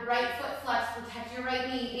out, keep your right foot flexed, protect your right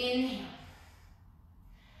knee. Inhale.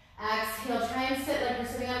 Exhale, try and sit like you're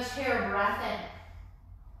sitting on a chair. Breath in.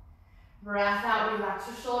 Breath out, relax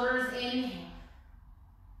your shoulders. Inhale.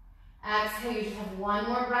 Exhale, you just have 1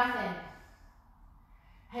 more breath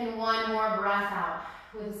in. And 1 more breath out.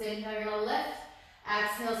 With this inhale, you're going to lift.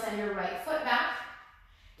 Exhale, send your right foot back.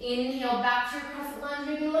 Inhale, back to your crescent lunge.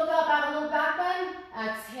 You can look up, add a little back bend.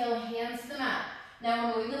 Exhale, hands to the mat. Now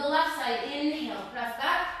we're moving to the left side. Inhale, press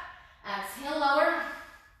back. Exhale, lower.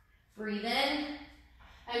 Breathe in.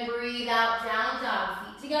 And breathe out, down dog.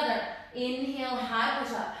 Feet together. Inhale, high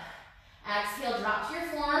push up. Exhale, drop to your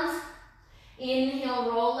forearms.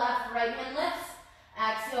 Inhale, roll left, right hand lifts.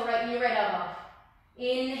 Exhale, right knee, right elbow.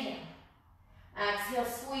 Inhale. Exhale,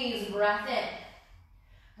 squeeze, breath in.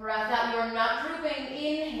 Breath out, you are not drooping.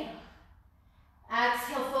 Inhale.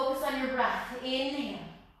 Exhale, focus on your breath. Inhale.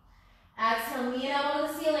 Exhale, knee and elbow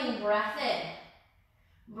to the ceiling. Breath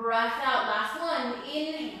in. Breath out, last one.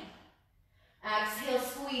 Inhale. Exhale,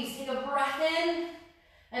 squeeze. Take a breath in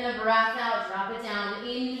and a breath out. Drop it down.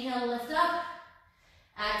 Inhale, lift up.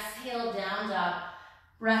 Exhale, down dog.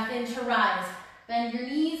 Breath in to rise. Bend your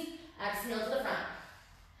knees. Exhale to the front.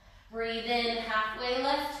 Breathe in, halfway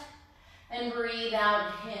lift. And breathe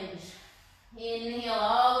out, hinge. Inhale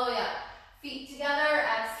all the way up. Feet together,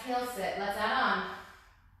 exhale, sit. Let's add on.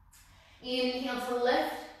 Inhale to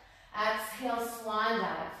lift. Exhale, swan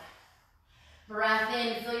dive. Breath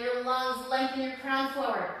in, fill your lungs, lengthen your crown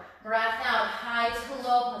forward. Breath out, high to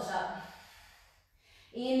low push up.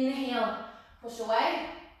 Inhale, push away.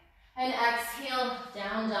 And exhale,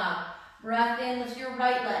 down dog. Breath in, lift your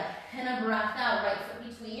right leg. And a breath out, right foot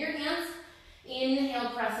between your hands.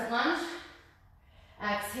 Inhale, crescent lunge.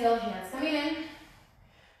 Exhale, hands coming in.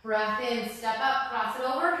 Breath in, step up, cross it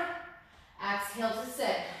over. Exhale to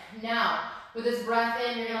sit. Now, with this breath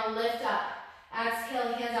in, you're going to lift up.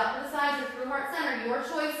 Exhale, hands out to the sides or through heart center, your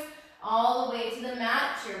choice. All the way to the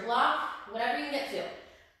mat, to your block, whatever you get to.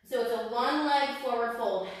 So it's a 1 leg forward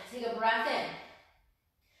fold. Take a breath in.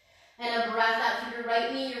 And a breath out. Keep your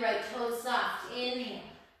right knee, your right toes soft. Inhale.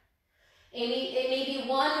 It may be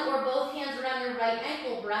 1 or both hands around your right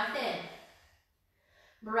ankle. Breath in.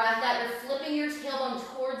 Breath out. You're flipping your tailbone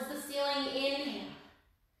towards the ceiling. Inhale.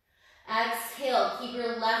 Exhale, keep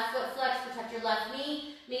your left foot flexed, protect your left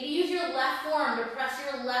knee. Maybe use your left forearm to press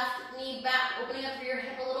your left knee back, opening up through your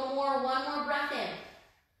hip a little more. One more breath in.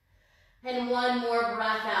 And one more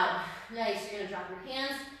breath out. Nice, you're gonna drop your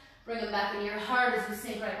hands, bring them back into your heart as we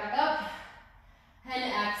sink right back up. And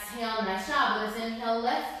exhale, nice job. With this inhale,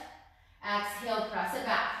 lift. Exhale, press it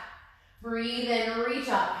back. Breathe in, reach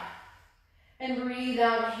up. And breathe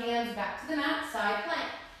out, hands back to the mat, side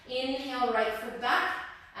plank. Inhale, right foot back.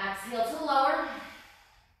 Exhale to lower.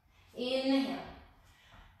 Inhale.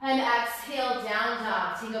 And exhale, down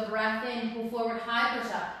dog. Take a breath in, pull forward, high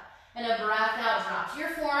push up. And a breath out, drop to your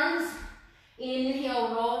forearms.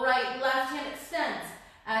 Inhale, roll right, left hand extends.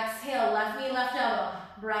 Exhale, left knee, left elbow.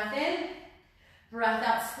 Breath in, breath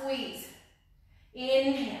out, squeeze.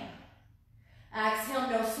 Inhale. Exhale,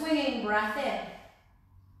 no swinging, breath in.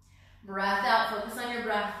 Breath out, focus on your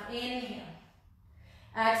breath. Inhale.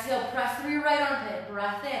 Exhale, press through your right armpit,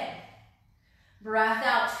 breath in. Breath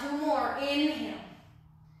out, two more, inhale.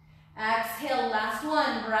 Exhale, last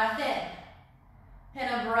one, breath in.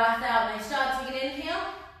 And a breath out, nice job, take an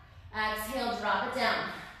inhale. Exhale, drop it down.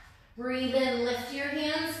 Breathe in, lift your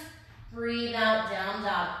hands. Breathe out, down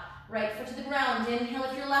dog. Right foot to the ground, inhale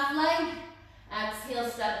with your left leg. Exhale,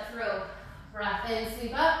 step through. Breath in,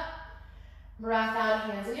 sweep up. Breath out,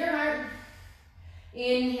 hands in your heart.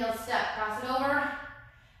 Inhale, step, cross it over.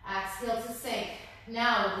 Exhale to sink.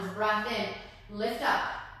 Now with this breath in, lift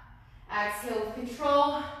up. Exhale with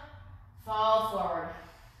control, fall forward.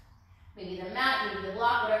 Maybe the mat, maybe the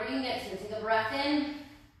block, whatever you can get to. Take a breath in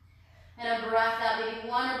and a breath out. Maybe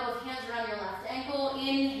one or both hands around your left ankle.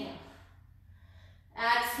 Inhale.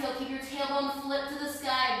 Exhale, keep your tailbone flipped to the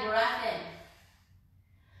sky. Breath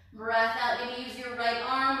in. Breath out. Maybe use your right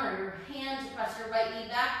arm or your hand to press your right knee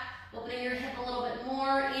back, opening your hip a little bit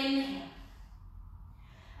more. Inhale.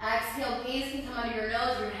 Exhale, gaze can come under your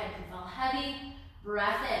nose, your head can fall heavy.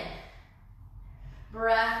 Breath in.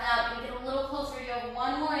 Breath out, you get a little closer, you have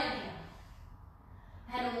one more inhale.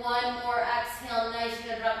 And one more exhale, nice,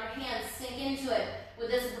 you're gonna drop your hands, sink into it. With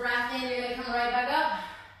this breath in, you're gonna come right back up.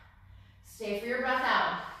 Stay for your breath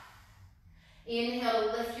out. Inhale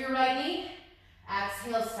to lift your right knee.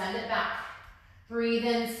 Exhale, send it back. Breathe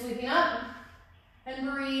in, sweeping up.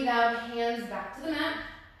 And breathe out, hands back to the mat.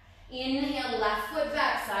 Inhale, left foot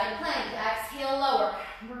back, side plank. Exhale, lower.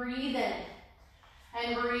 Breathe in.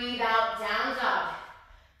 And breathe out, down dog.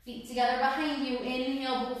 Feet together behind you.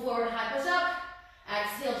 Inhale, pull forward, high push up.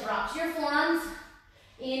 Exhale, drop to your forearms.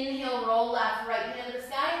 Inhale, roll left, right hand to the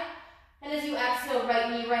sky. And as you exhale, right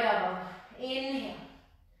knee, right elbow. Inhale.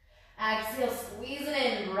 Exhale, squeeze it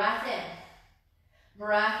in, breath in.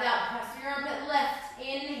 Breath out, press your armpit, lift.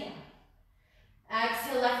 Inhale.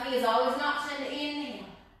 Exhale, left knee is always an option. Inhale.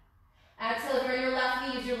 Exhale, if you're on your left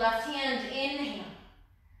knee, use your left hand. Inhale.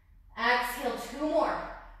 Exhale, two more.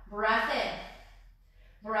 Breath in.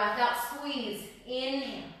 Breath out, squeeze.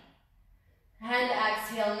 Inhale. And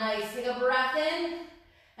exhale, nice. Take a breath in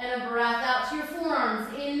and a breath out to your forearms.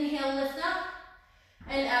 Inhale, lift up.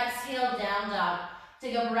 And exhale, down dog.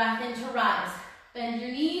 Take a breath in to rise. Bend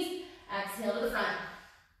your knees. Exhale to the front.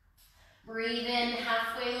 Breathe in,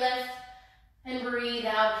 halfway lift. And breathe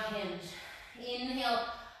out, hinge. Inhale.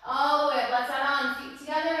 All the way up, left side on, feet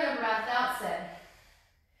together, and a breath out, sit.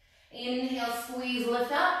 Inhale, squeeze,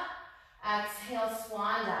 lift up. Exhale,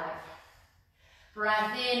 swan dive.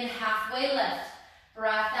 Breath in, halfway lift.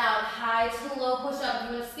 Breath out, high to low push up. If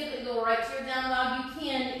you want to skip it, go right to your down dog, you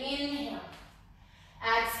can. Inhale.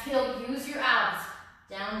 Exhale, use your abs.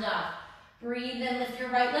 Down dog. Breathe in, lift your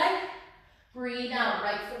right leg. Breathe out,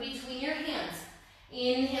 right foot between your hands.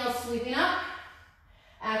 Inhale, sweeping up.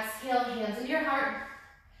 Exhale, hands into your heart.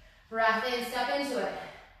 Breath in, step into it.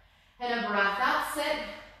 And a breath out, sit.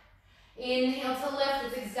 Inhale to lift,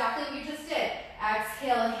 it's exactly what you just did.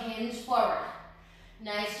 Exhale, hinge forward.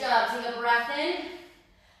 Nice job, take a breath in.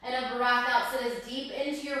 And a breath out, sit as deep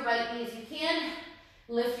into your right knee as you can.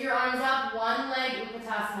 Lift your arms up, one leg,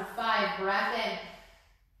 Utkatasana, 5, breath in.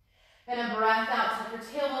 And a breath out, tuck your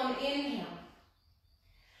tailbone, inhale.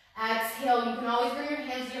 Exhale, you can always bring your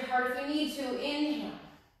hands to your heart if you need to, inhale.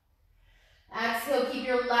 Exhale, keep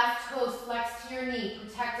your left toes flexed to your knee,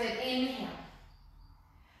 protect it, inhale.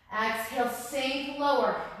 Exhale, sink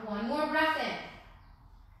lower, one more breath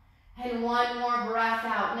in. And one more breath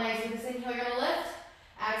out. Nice, with this inhale, you're gonna lift.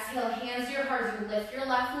 Exhale, hands to your heart as you lift your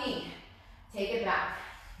left knee. Take it back,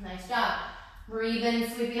 nice job. Breathe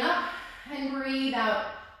in, sweeping up, and breathe out.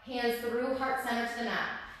 Hands through, heart center to the mat.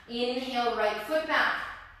 Inhale, right foot back.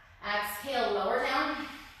 Exhale, lower down.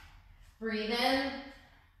 Breathe in.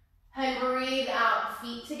 And breathe out,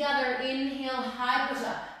 feet together. Inhale, high push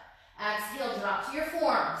up. Exhale, drop to your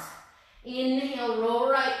forearms. Inhale, roll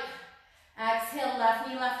right. Exhale, left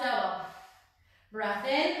knee, left elbow. Breath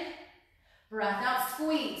in, breath out,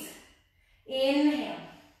 squeeze. Inhale.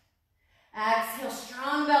 Exhale,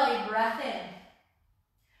 strong belly, breath in.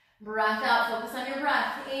 Breath out, focus on your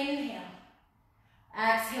breath. Inhale.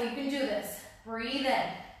 Exhale, you can do this. Breathe in.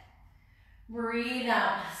 Breathe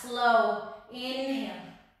out, slow. Inhale.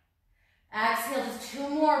 Exhale, just 2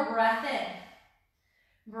 more, breath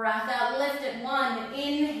in. Breath out, lift it, 1,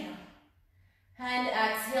 inhale. And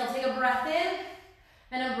exhale, take a breath in.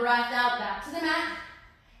 And a breath out, back to the mat.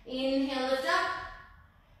 Inhale, lift up.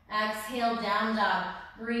 Exhale, down dog.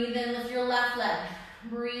 Breathe in, lift your left leg.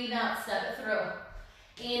 Breathe out, step it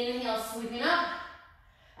through. Inhale, sweeping up.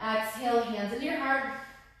 Exhale, hands into your heart.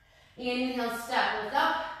 Inhale, step, lift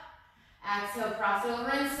up. Exhale, cross over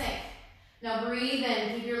and sink. Now breathe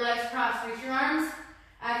in, keep your legs crossed, reach your arms.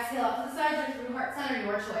 Exhale up to the sides or through heart center,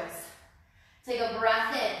 your choice. Take a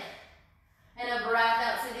breath in and a breath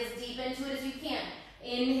out. Sink as deep into it as you can.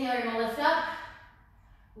 Inhale, you're gonna lift up.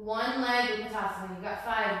 1 leg, Utkatasana. You've got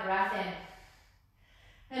 5, breath in.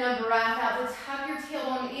 And a breath out, so tuck your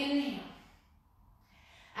tailbone, inhale.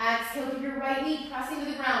 Exhale, keep your right knee pressing to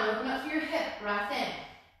the ground, open up to your hip, breath in.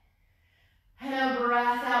 And a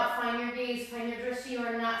breath out, find your gaze, find your drishti, you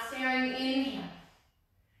are not staring, inhale.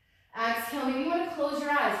 Exhale, maybe you want to close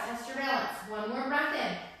your eyes, test your balance. 1 more breath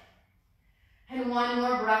in. And 1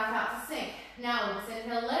 more breath out to sink. Now, let's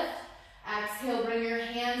inhale, lift. Exhale, bring your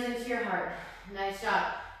hands into your heart. Nice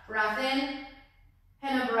job. Breath in,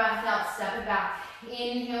 and a breath out, step it back.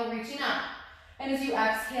 Inhale, reaching up. And as you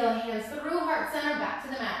exhale, hands through heart center, back to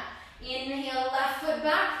the mat. Inhale, left foot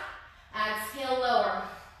back. Exhale, lower.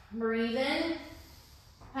 Breathe in,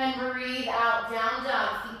 and breathe out, down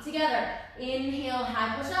dog, feet together. Inhale,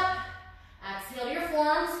 high push up. Exhale to your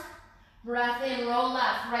forearms. Breath in, roll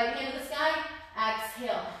left, right hand to the sky.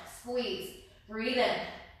 Exhale, squeeze. Breathe in.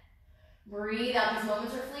 Breathe out, these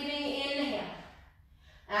moments are fleeting. Inhale.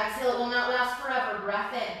 Exhale, it will not last forever.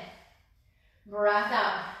 Breath in. Breath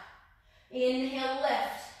out. Inhale,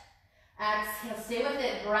 lift. Exhale, stay with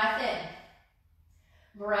it. Breath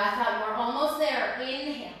in. Breath out, you are almost there.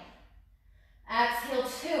 Inhale. Exhale,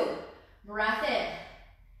 2. Breath in.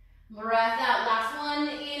 Breath out, last 1.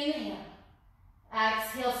 Inhale.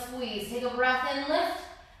 Exhale, squeeze. Take a breath in, lift.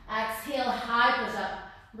 Exhale, high push up.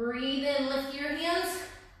 Breathe in, lift your hands.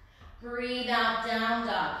 Breathe out, down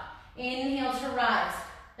dog. Inhale to rise.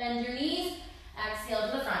 Bend your knees. Exhale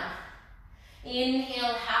to the front.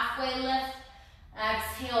 Inhale, halfway lift.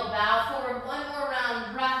 Exhale, bow forward. 1 more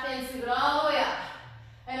round. Breath in, scoot it all the way up.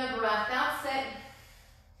 And a breath out, sit.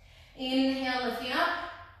 Inhale, lifting up.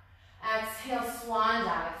 Exhale, swan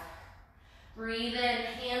dive. Breathe in,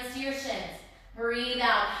 hands to your shins. Breathe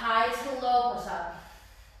out, high to low push up.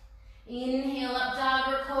 Inhale, up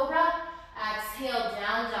dog or cobra. Exhale,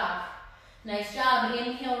 down dog. Nice job.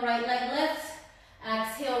 Inhale, right leg lifts.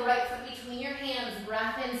 Exhale, right foot between your hands.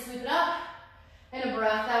 Breath in, sweep it up. And a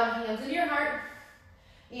breath out, hands into your heart.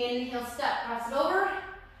 Inhale, step, cross it over.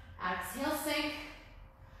 Exhale, sink.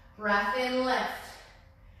 Breath in, lift.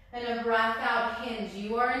 And a breath out, hinge.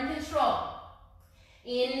 You are in control.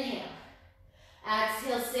 Inhale.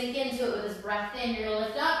 Exhale, sink into it with this breath in. You're going to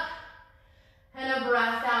lift up. And a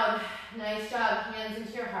breath out. Nice job. Hands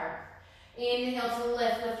into your heart. Inhale to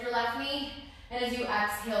lift. Lift your left knee. And as you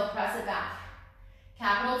exhale, press it back.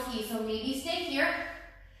 Capital T. So maybe stay here.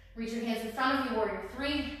 Reach your hands in front of you. Warrior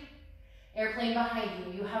 3. Airplane behind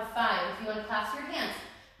you. You have 5. If you want to clasp your hands,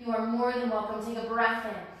 you are more than welcome. Take a breath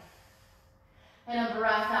in. And a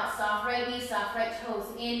breath out. Soft right knee, soft right toes.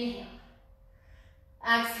 Inhale.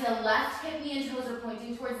 Exhale, left hip, knee, and toes are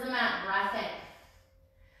pointing towards the mat. Breath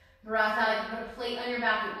in. Breath out. I can put a plate on your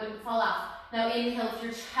back. It wouldn't fall off. Now inhale with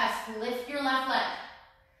your chest. Lift your left leg.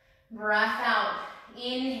 Breath out.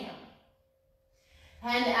 Inhale.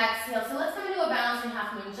 And exhale. So let's come into a balancing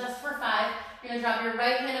half moon just for 5. You're going to drop your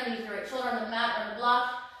right hand underneath your right shoulder on the mat or on the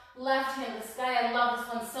block. Left hand to the sky. I love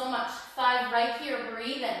this one so much. 5 right here.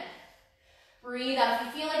 Breathe in. Breathe out. If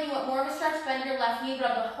you feel like you want more of a stretch, bend your left knee,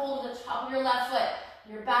 grab the hold of the top of your left foot.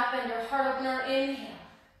 Your back bend, your heart opener. Inhale.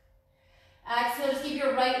 Exhale. Just keep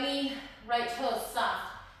your right knee, right toes soft.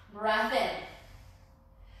 Breath in.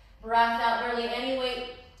 Breath out. Barely any weight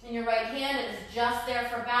in your right hand. It is just there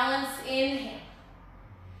for balance. Inhale.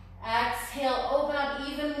 Exhale. Open up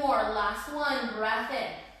even more. Last one. Breath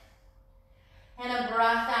in. And a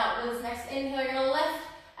breath out. With this next inhale, you're going to lift.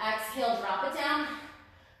 Exhale. Drop it down.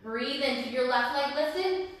 Breathe in. Keep your left leg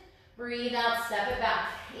lifted. Breathe out. Step it back.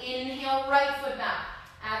 Inhale. Right foot back.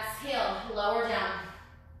 Exhale. Lower down.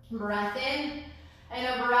 Breath in.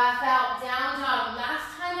 And a breath out. Down dog.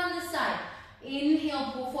 Last time on this side.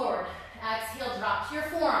 Inhale. Pull forward. Exhale, drop to your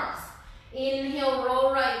forearms. Inhale,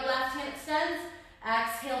 roll right, left hand extends.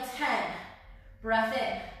 Exhale, 10. Breath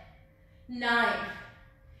in. 9.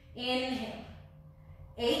 Inhale.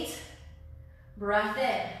 8. Breath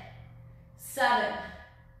in. 7.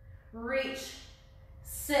 Reach.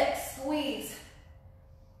 6. Squeeze.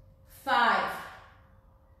 5.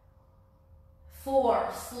 4.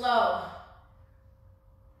 Slow.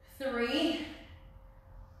 3.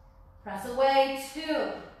 Press away.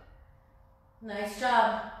 2. Nice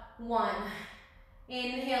job. 1.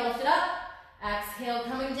 Inhale, lift it up. Exhale,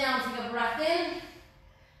 coming down. Take a breath in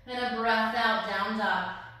and a breath out, down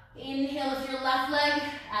dog. Inhale, lift your left leg.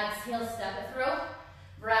 Exhale, step it through.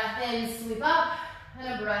 Breath in, sweep up,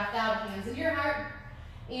 and a breath out, hands in your heart.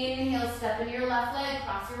 Inhale, step into your left leg,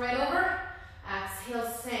 cross your right over.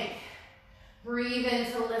 Exhale, sink. Breathe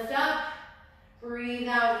in to lift up. Breathe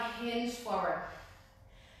out, hinge forward.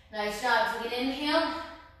 Nice job. Take an inhale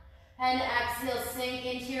and exhale, sink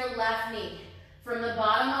into your left knee. From the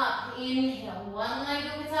bottom up, inhale, one leg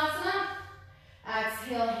Utkatasana.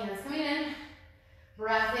 Exhale, hands coming in.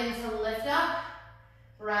 Breath in to lift up.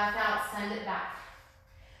 Breath out, send it back.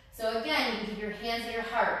 So again, you can keep your hands at your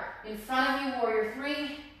heart. In front of you, warrior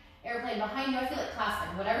 3. Airplane behind you, I feel like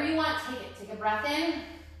clasping. Whatever you want, take it. Take a breath in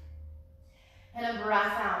and a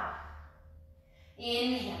breath out.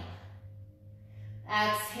 Inhale.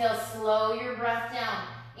 Exhale, slow your breath down.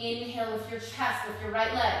 Inhale, lift your chest, lift your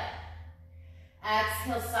right leg.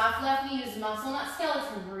 Exhale, soft left knee, use muscle, not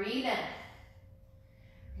skeleton. Breathe in.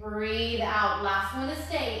 Breathe out. Last one to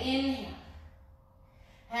stay. Inhale.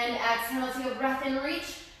 And exhale, take a breath in,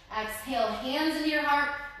 reach. Exhale, hands into your heart.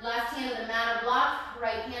 Left hand to the mat or block,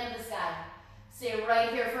 right hand to the sky. Stay right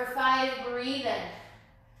here for 5. Breathe in.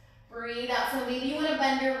 Breathe out. So maybe you want to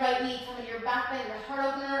bend your right knee, come into your back bend, your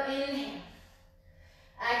heart opener. Inhale.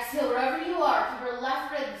 Exhale, wherever you are, keep your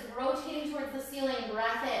left ribs rotating towards the ceiling.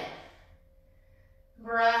 Breath in.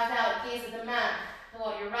 Breath out, gaze at the mat.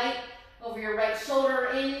 Go your right over your right shoulder.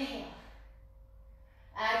 Inhale.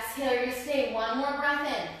 Exhale, you're going to stay. One more breath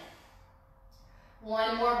in.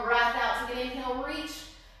 One more breath out. Take an inhale, reach.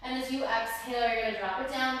 And as you exhale, you're going to drop it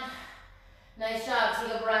down. Nice job.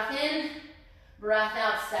 Take a breath in. Breath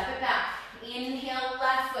out, step it back. Inhale,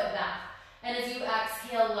 left foot back. And as you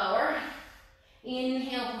exhale, lower.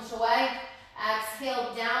 Inhale, push away.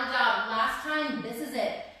 Exhale, down dog. Last time, this is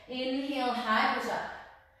it. Inhale, high push up.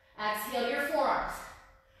 Exhale your forearms.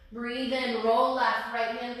 Breathe in, roll left,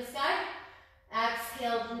 right hand to the sky.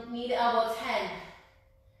 Exhale, knee to elbow, 10.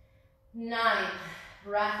 9,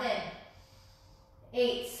 breath in.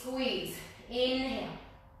 8, squeeze. Inhale.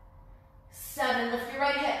 7, lift your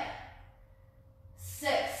right hip.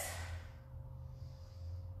 6.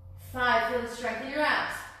 5, feel the strength in your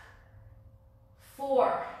abs.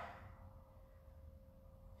 4.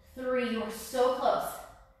 3, you are so close.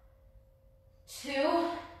 2,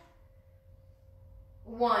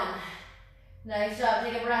 1. Nice job.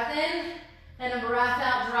 Take a breath in and a breath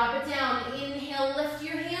out. Drop it down. Inhale, lift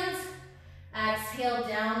your hands. Exhale,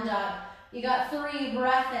 down dog. You got 3,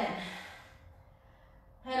 breath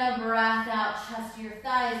in. And a breath out. Chest to your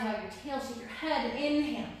thighs, wag your tail, shake your head.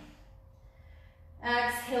 Inhale.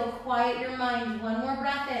 Exhale, quiet your mind. One more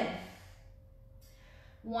breath in.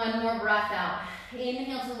 One more breath out.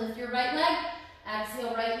 Inhale to lift your right leg.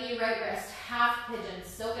 Exhale, right knee, right wrist. Half pigeon.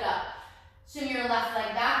 Soak it up. Shimmy your left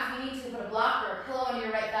leg back. If you need to, put a block or a pillow under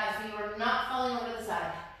your right thigh so you are not falling over to the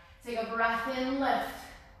side. Take a breath in, lift.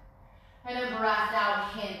 And a breath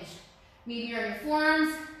out, hinge. Maybe you're in your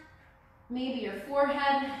forearms. Maybe your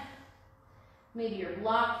forehead. Maybe your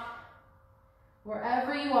block.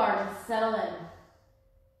 Wherever you are, just settle in.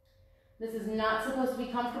 This is not supposed to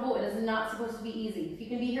be comfortable. It is not supposed to be easy. If you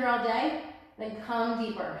can be here all day, then come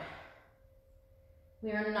deeper.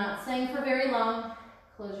 We are not staying for very long.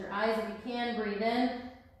 Close your eyes if you can. Breathe in.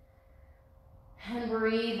 And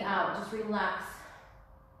breathe out. Just relax.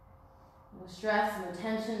 No stress, no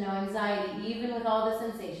tension, no anxiety, even with all the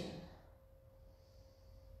sensation.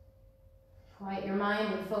 Quiet your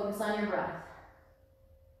mind and focus on your breath.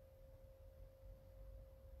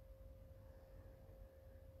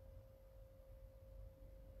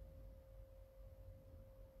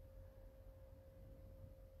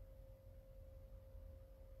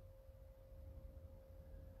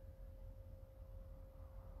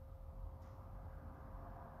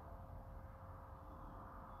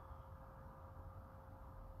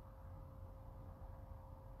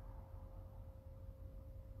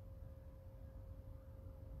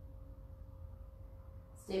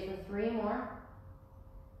 Stay for 3 more.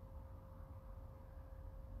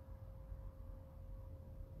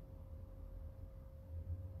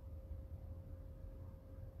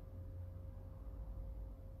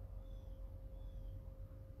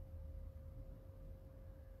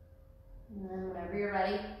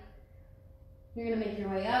 You're gonna make your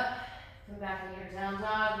way up, come back into your down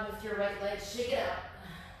dog, lift your right leg, shake it out.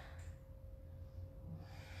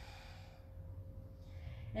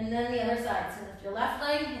 And then the other side, so lift your left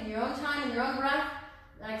leg in your own time, in your own breath.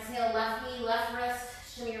 Exhale, left knee, left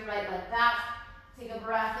wrist, shimmy your right leg back. Take a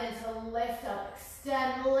breath in to lift up,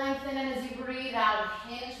 extend, lengthen, and as you breathe out,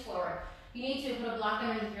 hinge forward. You need to put a block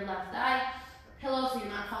underneath your left thigh, or pillow so you're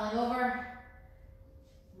not falling over.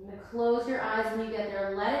 You're going to close your eyes when you get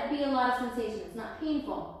there. Let it be a lot of sensation. It's not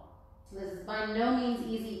painful. So this is by no means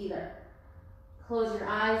easy either. Close your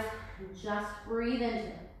eyes and just breathe into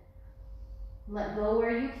it. Let go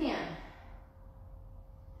where you can.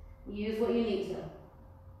 Use what you need to.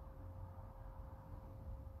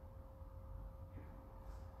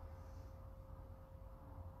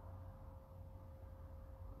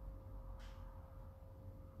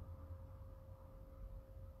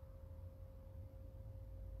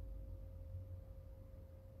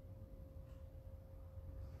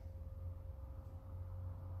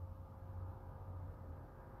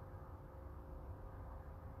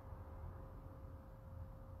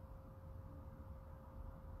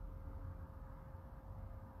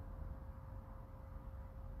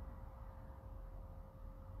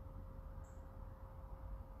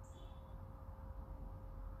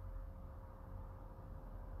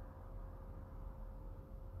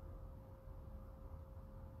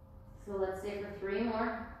 So let's stay for 3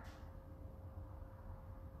 more.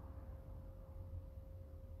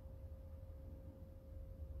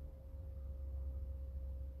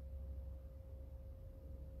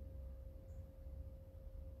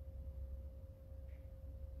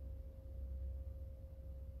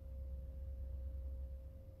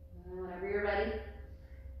 And whenever you're ready,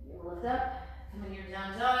 you lift up, come in your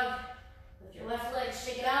down dog, lift your left leg,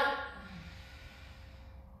 shake it out.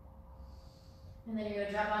 And then you're going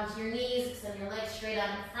to drop onto your knees, extend your legs straight out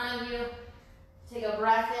in front of you. Take a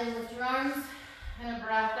breath in, lift your arms, and a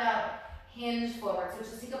breath out, hinge forward. So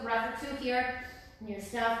just take a breath or 2 here in your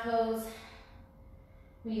staff pose.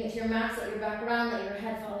 When you get to your max, let your back round, let your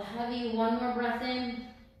head fall heavy. 1 more breath in.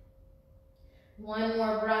 1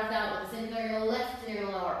 more breath out. With this inhale, you're going to lift and you're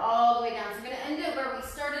going to lower all the way down. So you're going to end it where we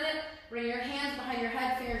started it. Bring your hands behind your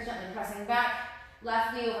head, fingers gently pressing back.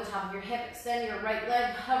 Left knee over top of your hip, extend your right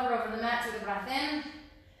leg, hover over the mat, take a breath in,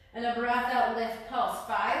 and a breath out, lift, pulse.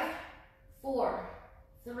 5, 4,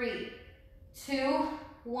 3, 2,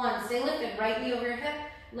 1. Stay lifted, right knee over your hip,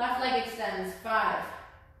 left leg extends. 5,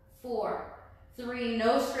 4, 3,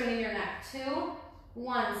 no strain in your neck. 2,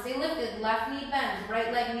 1. Stay lifted, left knee bends,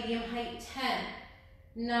 right leg medium height. 10,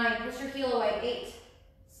 9, push your heel away. 8,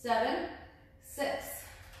 7, 6,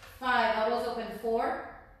 5, elbows open. 4,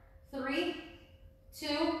 3,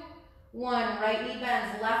 2, 1, right knee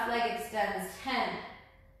bends, left leg extends. 10,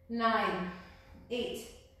 9, 8,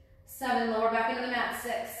 7, lower back into the mat.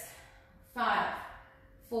 6, 5,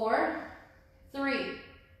 4, 3,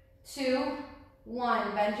 2,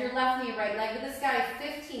 1. Bend your left knee, right leg to the sky.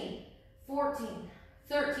 15, 14,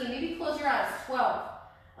 13, maybe close your eyes. 12,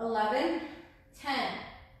 11, 10,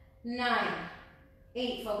 9,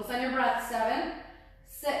 8. Focus on your breath. 7,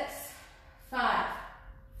 6, 5,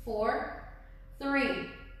 4, 3,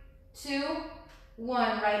 2,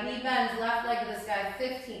 1. Right knee bends, left leg to the sky.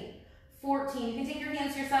 15, 14. You can take your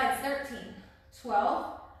hands to your sides. 13,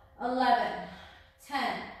 12, 11,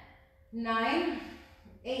 10, 9,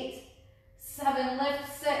 8, 7.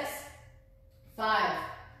 Lift. 6, 5,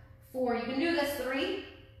 4. You can do this. 3,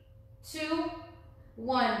 2,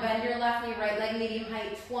 1. Bend your left knee, right leg medium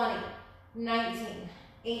height. 20, 19,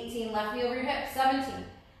 18. Left knee over your hip. 17,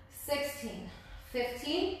 16,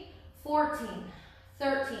 15, 14,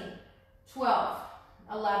 13, 12,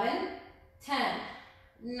 11, 10,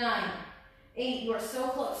 9, 8. You are so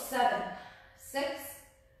close. 7, 6,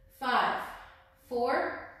 5,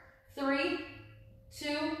 4, 3,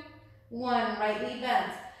 2, 1. Right knee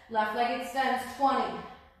bends. Left leg extends. 20,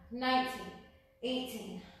 19,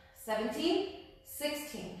 18, 17,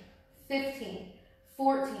 16, 15,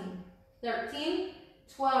 14, 13,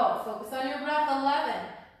 12. Focus on your breath. 11,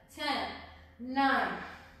 10, 9,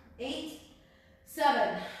 8,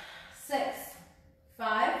 7, 6,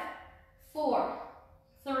 5, 4,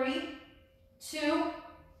 3, 2,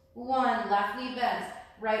 1. Left knee bends.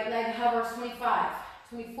 Right leg hovers. 25,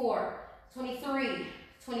 24, 23,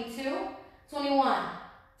 22, 21,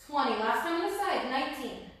 20. Last time on the side.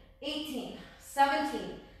 19, 18, 17,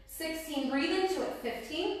 16. Breathe into it.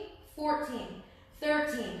 15, 14,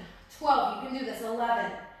 13, 12. You can do this.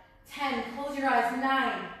 11, 10. Close your eyes.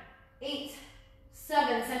 9, 8,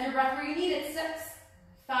 7. Send your breath where you need it. 6,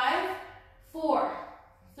 5, 4,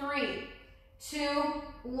 3, 2,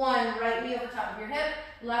 1. Right knee over top of your hip.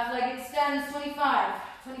 Left leg extends. 25,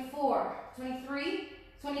 24, 23,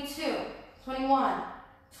 22, 21,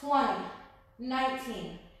 20,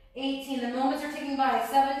 19, 18. The moments are ticking by.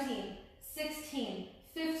 17, 16,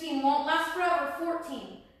 15. Won't last forever.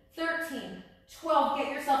 14, 13, 12.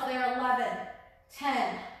 Get yourself there. 11,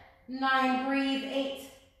 10, 9. Breathe. 8,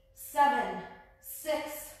 7,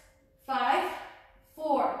 6, 5,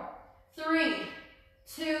 4, 3,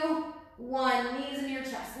 2, 1. Knees into your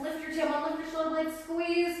chest. Lift your tailbone, lift your shoulder blades,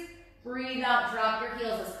 squeeze. Breathe out, drop your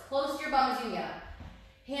heels as close to your bum as you can get.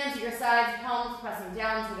 Hands at your sides, palms pressing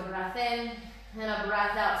down. Take a breath in and a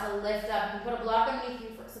breath out to lift up. You can put a block underneath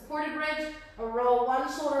you for a supported bridge or roll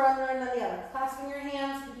one shoulder under and then the other. Clasping your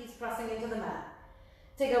hands, pinkies pressing into the mat.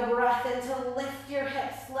 Take a breath in to lift your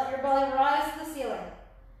hips. Let your belly rise to the ceiling.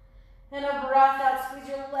 And a breath out, squeeze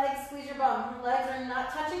your legs, squeeze your bum. Your legs are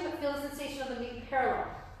not touching, but feel the sensation of them being parallel,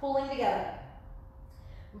 pulling together.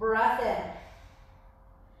 Breath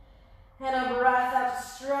in. And a breath out,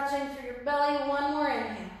 stretching through your belly. One more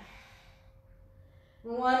inhale.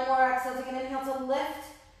 One more exhale. Take an inhale to lift.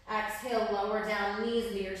 Exhale, lower down,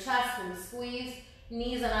 knees into your chest and squeeze.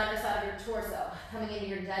 Knees on either side of your torso, coming into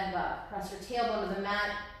your dead bug. Press your tailbone to the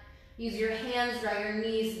mat. Use your hands, draw your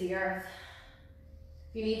knees to the earth.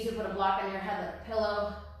 If you need to, put a block on your head like a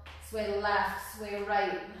pillow. Sway left, sway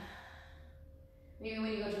right. Maybe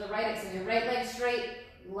when you go to the right, extend your right leg straight,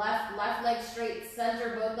 left leg straight,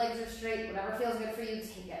 center, both legs are straight. Whatever feels good for you,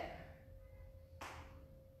 take it.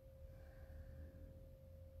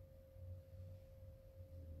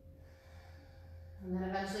 And then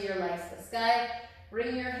eventually your legs to the sky.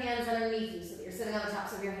 Bring your hands underneath you so that you're sitting on the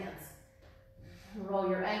tops of your hands. Roll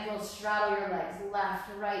your ankles, straddle your legs, left,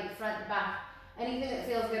 right, front, back. Anything that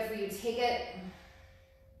feels good for you, take it.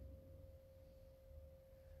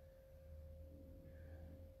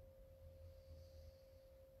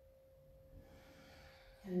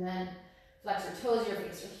 And then flex your toes, your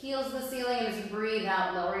face, your heels to the ceiling. And as you breathe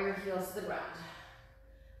out, lower your heels to the ground.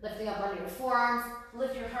 Lifting up onto your forearms,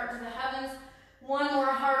 lift your heart to the heavens. One more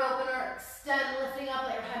heart opener, extend, lifting up,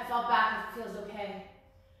 let your head fall back if it feels okay.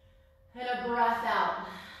 And a breath out.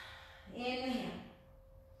 Inhale.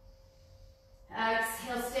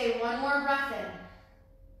 Exhale, stay one more breath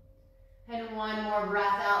in. And one more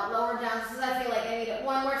breath out. Lower down, so I feel like I need it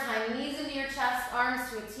one more time. Knees into your chest, arms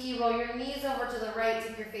to a T. Roll your knees over to the right,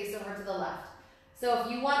 take your face over to the left. So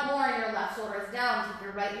if you want more and your left shoulder is down, take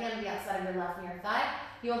your right hand to the outside of your left near thigh.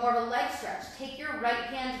 You want more of a leg stretch. Take your right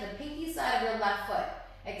hand to the pinky side of your left foot.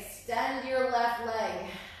 Extend your left leg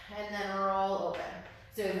and then roll open.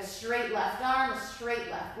 So you have a straight left arm, a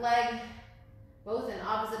straight left leg, both in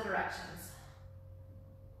opposite directions.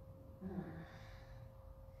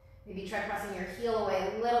 Maybe try pressing your heel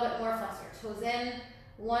away a little bit more, flex your toes in.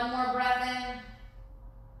 One more breath in.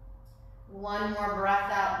 One more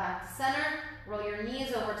breath out, back to center. Roll your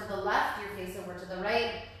knees over to the left, your face over to the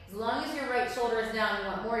right. As long as your right shoulder is down, you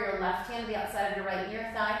want more your left hand to the outside of your right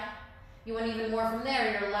near thigh. You want even more from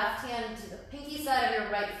there, your left hand to the pinky side of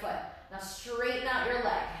your right foot. Now straighten out your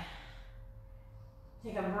leg.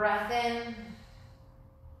 Take a breath in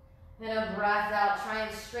and a breath out. Try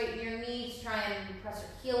and straighten your knees. Try and press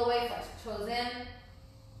your heel away, flex your toes in.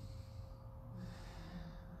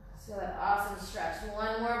 So that awesome stretch.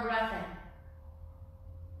 One more breath in.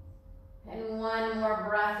 And one more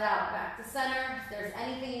breath out, back to center. If there's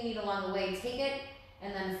anything you need along the way, take it.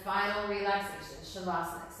 And then final relaxation,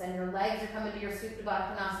 Shavasana. Extend your legs or come into your Supta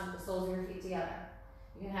Baddha Konasana with the soles of your feet together.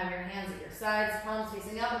 You can have your hands at your sides, palms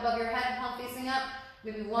facing up above your head, palm facing up.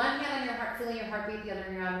 Maybe one hand on your heart, feeling your heartbeat, the other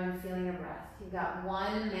in your abdomen, feeling your breath. You've got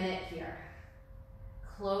 1 minute here.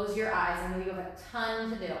 Close your eyes. I know you have a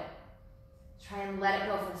ton to do. Try and let it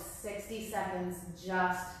go for 60 seconds.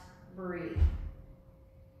 Just breathe.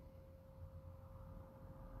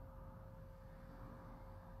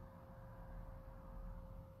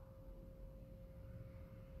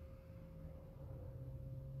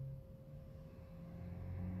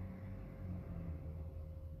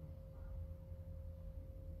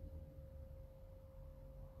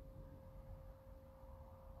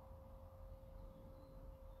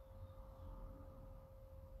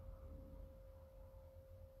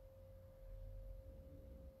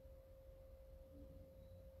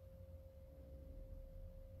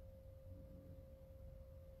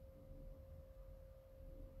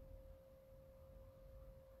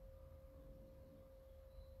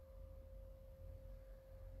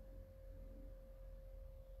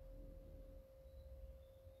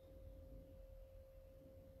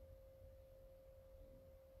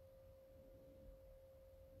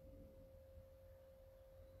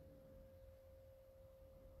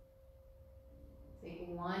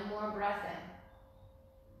 One more breath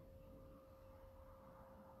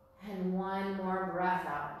in. And one more breath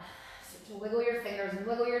out. Start to wiggle your fingers and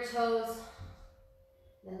wiggle your toes.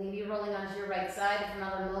 Then leave you rolling onto your right side for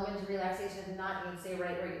another moment of relaxation. If not, you can stay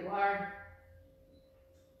right where you are.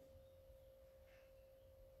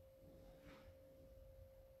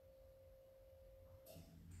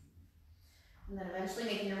 And then eventually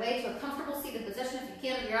making your way to a comfortable seated position. If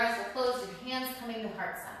you can, with your eyes will close, your hands coming to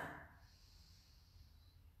heart center.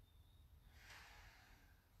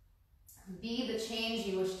 Be the change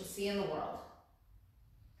you wish to see in the world.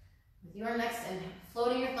 With your next inhale,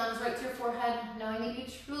 floating your thumbs right to your forehead, knowing that you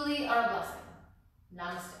truly are a blessing.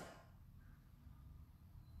 Namaste.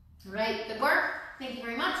 All right, good work. Thank you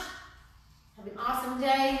very much. Have an awesome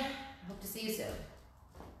day. I hope to see you soon.